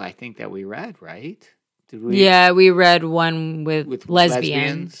homosexual I think that we read, right? Did we? Yeah, we read one with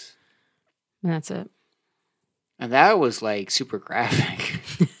lesbians. That's it. And that was like super graphic.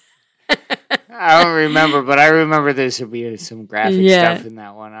 I don't remember, but I remember there should be some graphic stuff in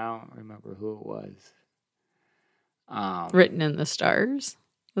that one. I don't remember who it was. Written in the Stars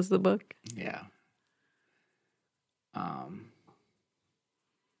was the book. Yeah.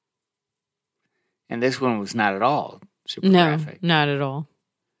 And this one was not at all super graphic. No, not at all.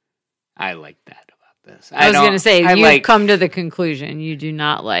 I like that about this. I was going to say, you've come to the conclusion you do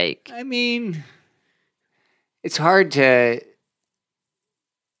not like. I mean, it's hard to...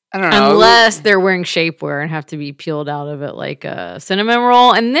 I don't know. Unless they're wearing shapewear and have to be peeled out of it like a cinnamon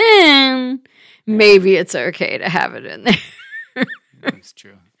roll. And then maybe it's okay to have it in there. That's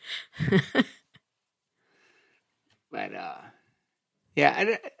true. But,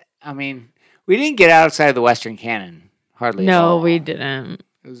 yeah, I mean, we didn't get outside the Western canon hardly at all. No, we didn't.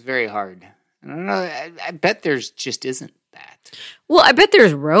 It was very hard. I don't know. I bet there's just isn't that. Well, I bet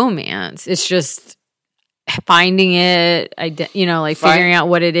there's romance. It's just... finding it, figuring out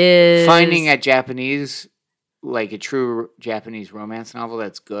what it is. Finding a Japanese, like a true Japanese romance novel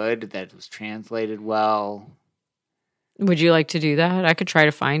that's good, that was translated well. Would you like to do that? I could try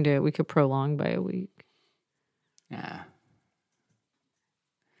to find it. We could prolong by a week. Yeah.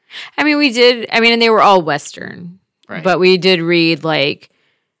 I mean, we did, and they were all Western. Right. But we did read, like,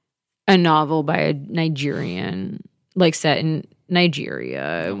 a novel by a Nigerian, like, set in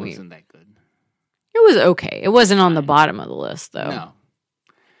Nigeria. It wasn't that good. It was okay. It wasn't on the bottom of the list, though. No.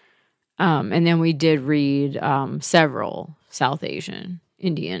 And then we did read several South Asian,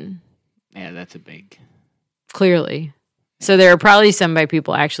 Indian. Yeah, that's a big... Clearly. So there are probably some by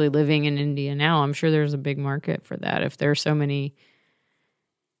people actually living in India now. I'm sure there's a big market for that if there are so many,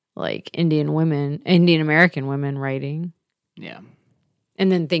 like, Indian American women writing. Yeah.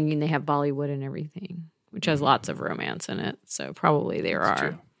 And then thinking they have Bollywood and everything, which has lots of romance in it. So probably there are.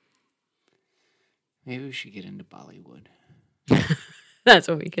 True. Maybe we should get into Bollywood. That's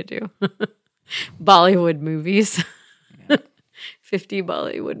what we could do. Bollywood movies. Yeah. 50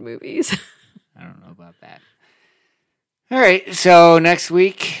 Bollywood movies. I don't know about that. All right, so next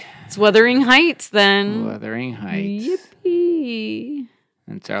week... It's Wuthering Heights, then. Wuthering Heights. Yippee.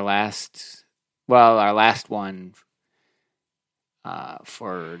 It's our last one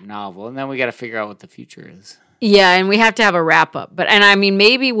for novel. And then we got to figure out what the future is. Yeah, and we have to have a wrap up.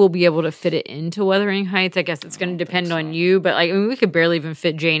 Maybe we'll be able to fit it into Wuthering Heights. I guess it's going to depend on you. But we could barely even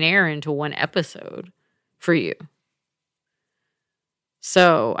fit Jane Eyre into one episode for you.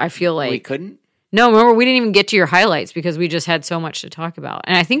 So I feel like... We couldn't? No, remember, we didn't even get to your highlights because we just had so much to talk about.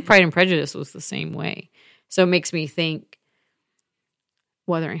 And I think Pride and Prejudice was the same way. So it makes me think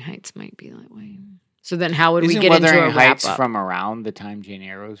Wuthering Heights might be that way. So then how would we get into a Wuthering Heights wrap-up? from around the time Jane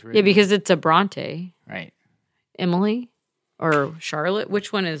Eyre was written? Yeah, because it's a Bronte. Right. Emily or Charlotte?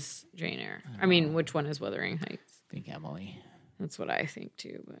 Which one is Jane Eyre? Which one is Wuthering Heights? I think Emily. That's what I think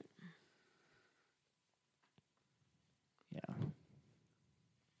too, but yeah.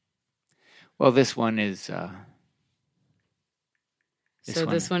 Well, this one is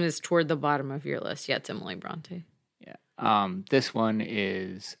this one is toward the bottom of your list. Yeah, it's Emily Bronte. Yeah. This one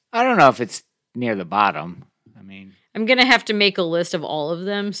is, I don't know if it's near the bottom. I'm going to have to make a list of all of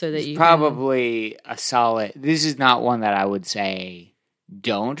them so that you probably a solid... This is not one that I would say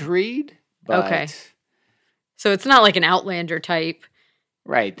don't read, but... Okay. So it's not like an Outlander type.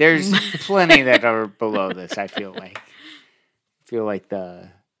 Right. There's plenty that are below this, I feel like. I feel like the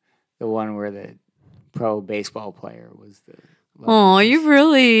one where the pro baseball player was the... Oh,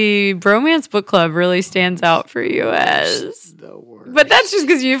 Bromance Book Club really stands out for you as... The worst. But that's just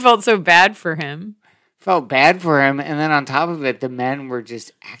because you felt so bad for him. Felt bad for him, and then on top of it, the men were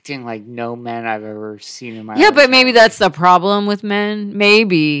just acting like no men I've ever seen in my life. Yeah, but maybe that's the problem with men.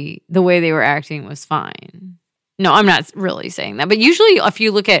 Maybe the way they were acting was fine. No, I'm not really saying that. But usually, if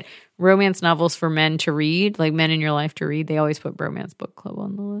you look at romance novels for men to read, like men in your life to read, they always put Bromance Book Club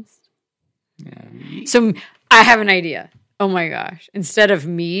on the list. Yeah. So I have an idea. Oh my gosh. Instead of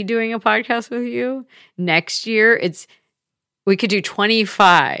me doing a podcast with you, next year, we could do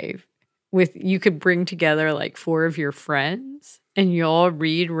 25 you could bring together like 4 of your friends and y'all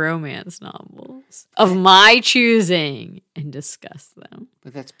read romance novels of my choosing and discuss them.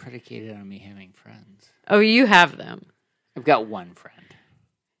 But that's predicated on me having friends. Oh, you have them. I've got one friend.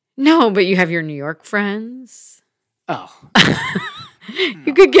 No, but you have your New York friends. Oh.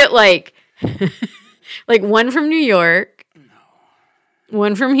 You could get like one from New York. No.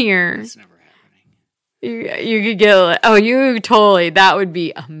 One from here. That's never You could get you totally, that would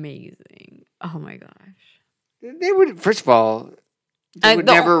be amazing. Oh my gosh. They would, first of all, they would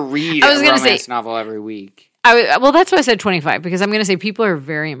never read a romance novel every week. Well, that's why I said 25, because I'm going to say people are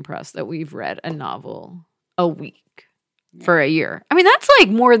very impressed that we've read a novel a week for a year. I mean, that's like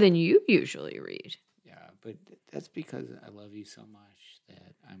more than you usually read. Yeah, but that's because I love you so much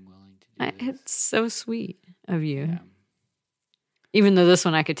that I'm willing to do this. It's so sweet of you. Yeah. Even though this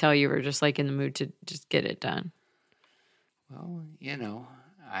one I could tell you were just like in the mood to just get it done. Well,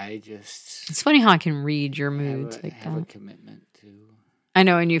 it's funny how I can read your moods like that. I have a commitment to... I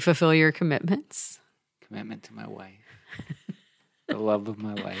know, and you fulfill your commitments. Commitment to my wife. The love of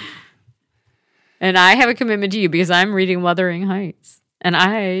my life. And I have a commitment to you because I'm reading Wuthering Heights. And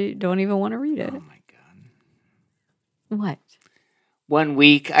I don't even want to read it. Oh, my God. What? 1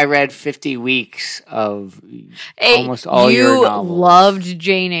 week, I read 50 weeks of almost all your novels. You loved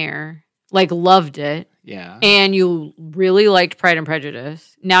Jane Eyre. Like, loved it. Yeah. And you really liked Pride and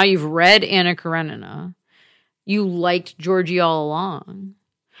Prejudice. Now you've read Anna Karenina. You liked Georgie all along.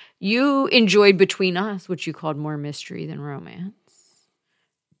 You enjoyed Between Us, which you called more mystery than romance.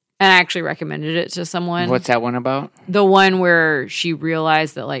 And I actually recommended it to someone. What's that one about? The one where she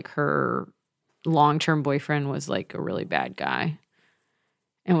realized that, like, her long-term boyfriend was, like, a really bad guy.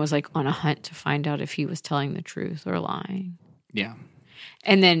 And was, like, on a hunt to find out if he was telling the truth or lying. Yeah.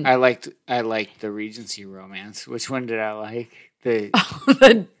 And then... I liked the Regency romance. Which one did I like?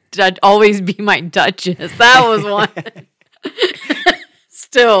 The Always Be My Duchess. That was one.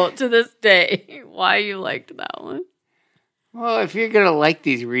 Still, to this day, why you liked that one. Well, if you're going to like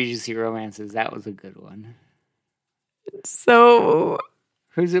these Regency romances, that was a good one. So...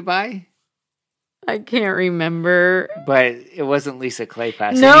 Who's it by? I can't remember. But it wasn't Lisa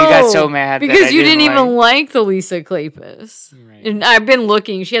Kleypas. No, and you got so mad because you didn't even like the Lisa Kleypas. Right. And I've been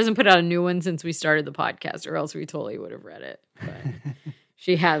looking. She hasn't put out a new one since we started the podcast, or else we totally would have read it. But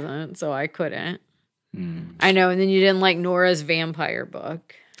she hasn't, so I couldn't. I know. And then you didn't like Nora's vampire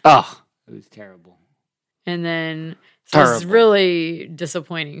book. Oh, it was terrible. And then it was really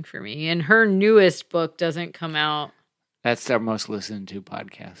disappointing for me. And her newest book doesn't come out. That's our most listened to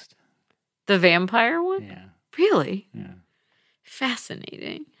podcast. The vampire one? Yeah. Really? Yeah.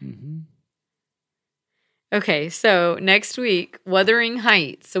 Fascinating. Mm-hmm. Okay, so next week, Wuthering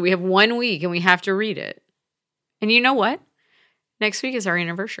Heights. So we have 1 week and we have to read it. And you know what? Next week is our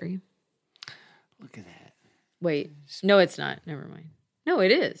anniversary. Look at that. Wait. No, it's not. Never mind. No,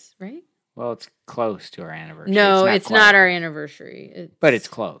 it is, right? Well, it's close to our anniversary. No, it's not our anniversary. But it's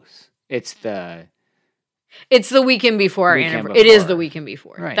close. It's the weekend before our anniversary. It is the weekend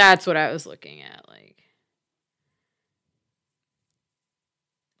before. Right. That's what I was looking at.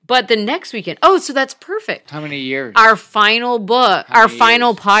 But the next weekend. Oh, so that's perfect. How many years? Our final book. Our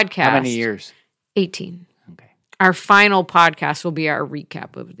final podcast. How many years? 18. Okay. Our final podcast will be our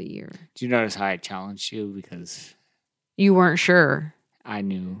recap of the year. Do you notice how I challenged you? Because you weren't sure. I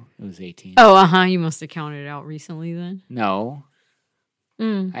knew it was 18. Oh, You must have counted it out recently then. No.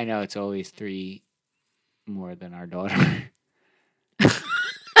 I know it's always 3 more than our daughter.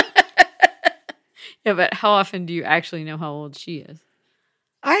 Yeah, but how often do you actually know how old she is?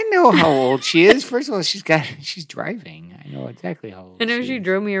 I know how old she is. First of all, she's driving. I know exactly how old she is. I know she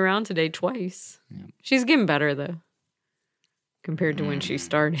drove me around today twice. Yeah. She's getting better, though, compared to when she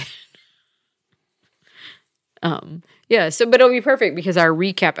started. Yeah, but it'll be perfect because our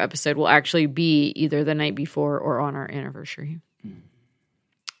recap episode will actually be either the night before or on our anniversary.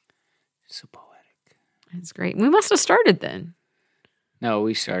 So poetic. That's great. We must have started then. No,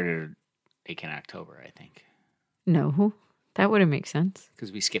 we started in October, I think. No, that wouldn't make sense.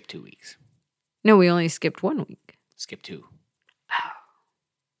 Because we skipped 2 weeks. No, we only skipped 1 week. Skipped 2. Oh.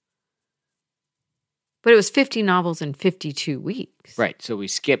 But it was 50 novels in 52 weeks. Right, so we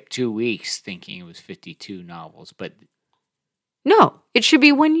skipped 2 weeks thinking it was 52 novels, but... No, it should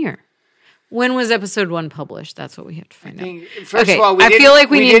be 1 year. When was episode 1 published? That's what we have to find out. First of all, I feel like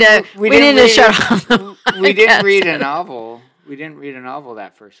we need to shut off. We didn't read a novel. We didn't read a novel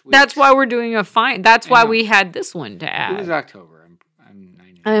that first week. That's why we're doing a fine. That's why we had this one to add. It was October.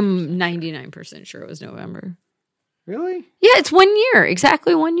 I'm 99% sure it was November. Really? Yeah, it's 1 year.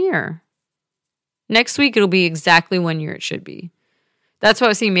 Exactly 1 year. Next week, it'll be exactly 1 year it should be. That's why I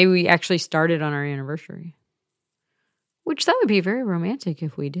was saying maybe we actually started on our anniversary. Which that would be very romantic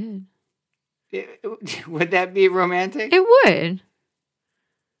if we did. Would that be romantic? It would.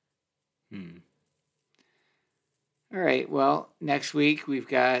 All right. Well, next week we've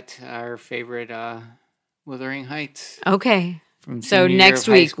got our favorite Wuthering Heights. Okay. So next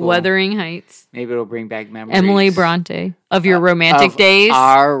week, Wuthering Heights. Maybe it'll bring back memories. Emily Bronte of your romantic days.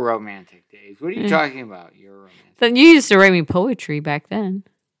 Our romantic days. What are you talking about? Your romantic. Then you used to write me poetry back then.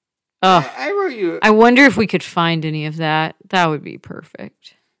 Oh, I wrote you. I wonder if we could find any of that. That would be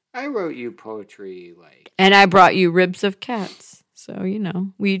perfect. I wrote you poetry And I brought you ribs of cats. So,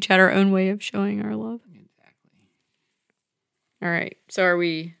 we each had our own way of showing our love. Exactly. All right. So are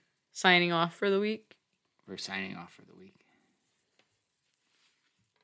we signing off for the week? We're signing off for the week.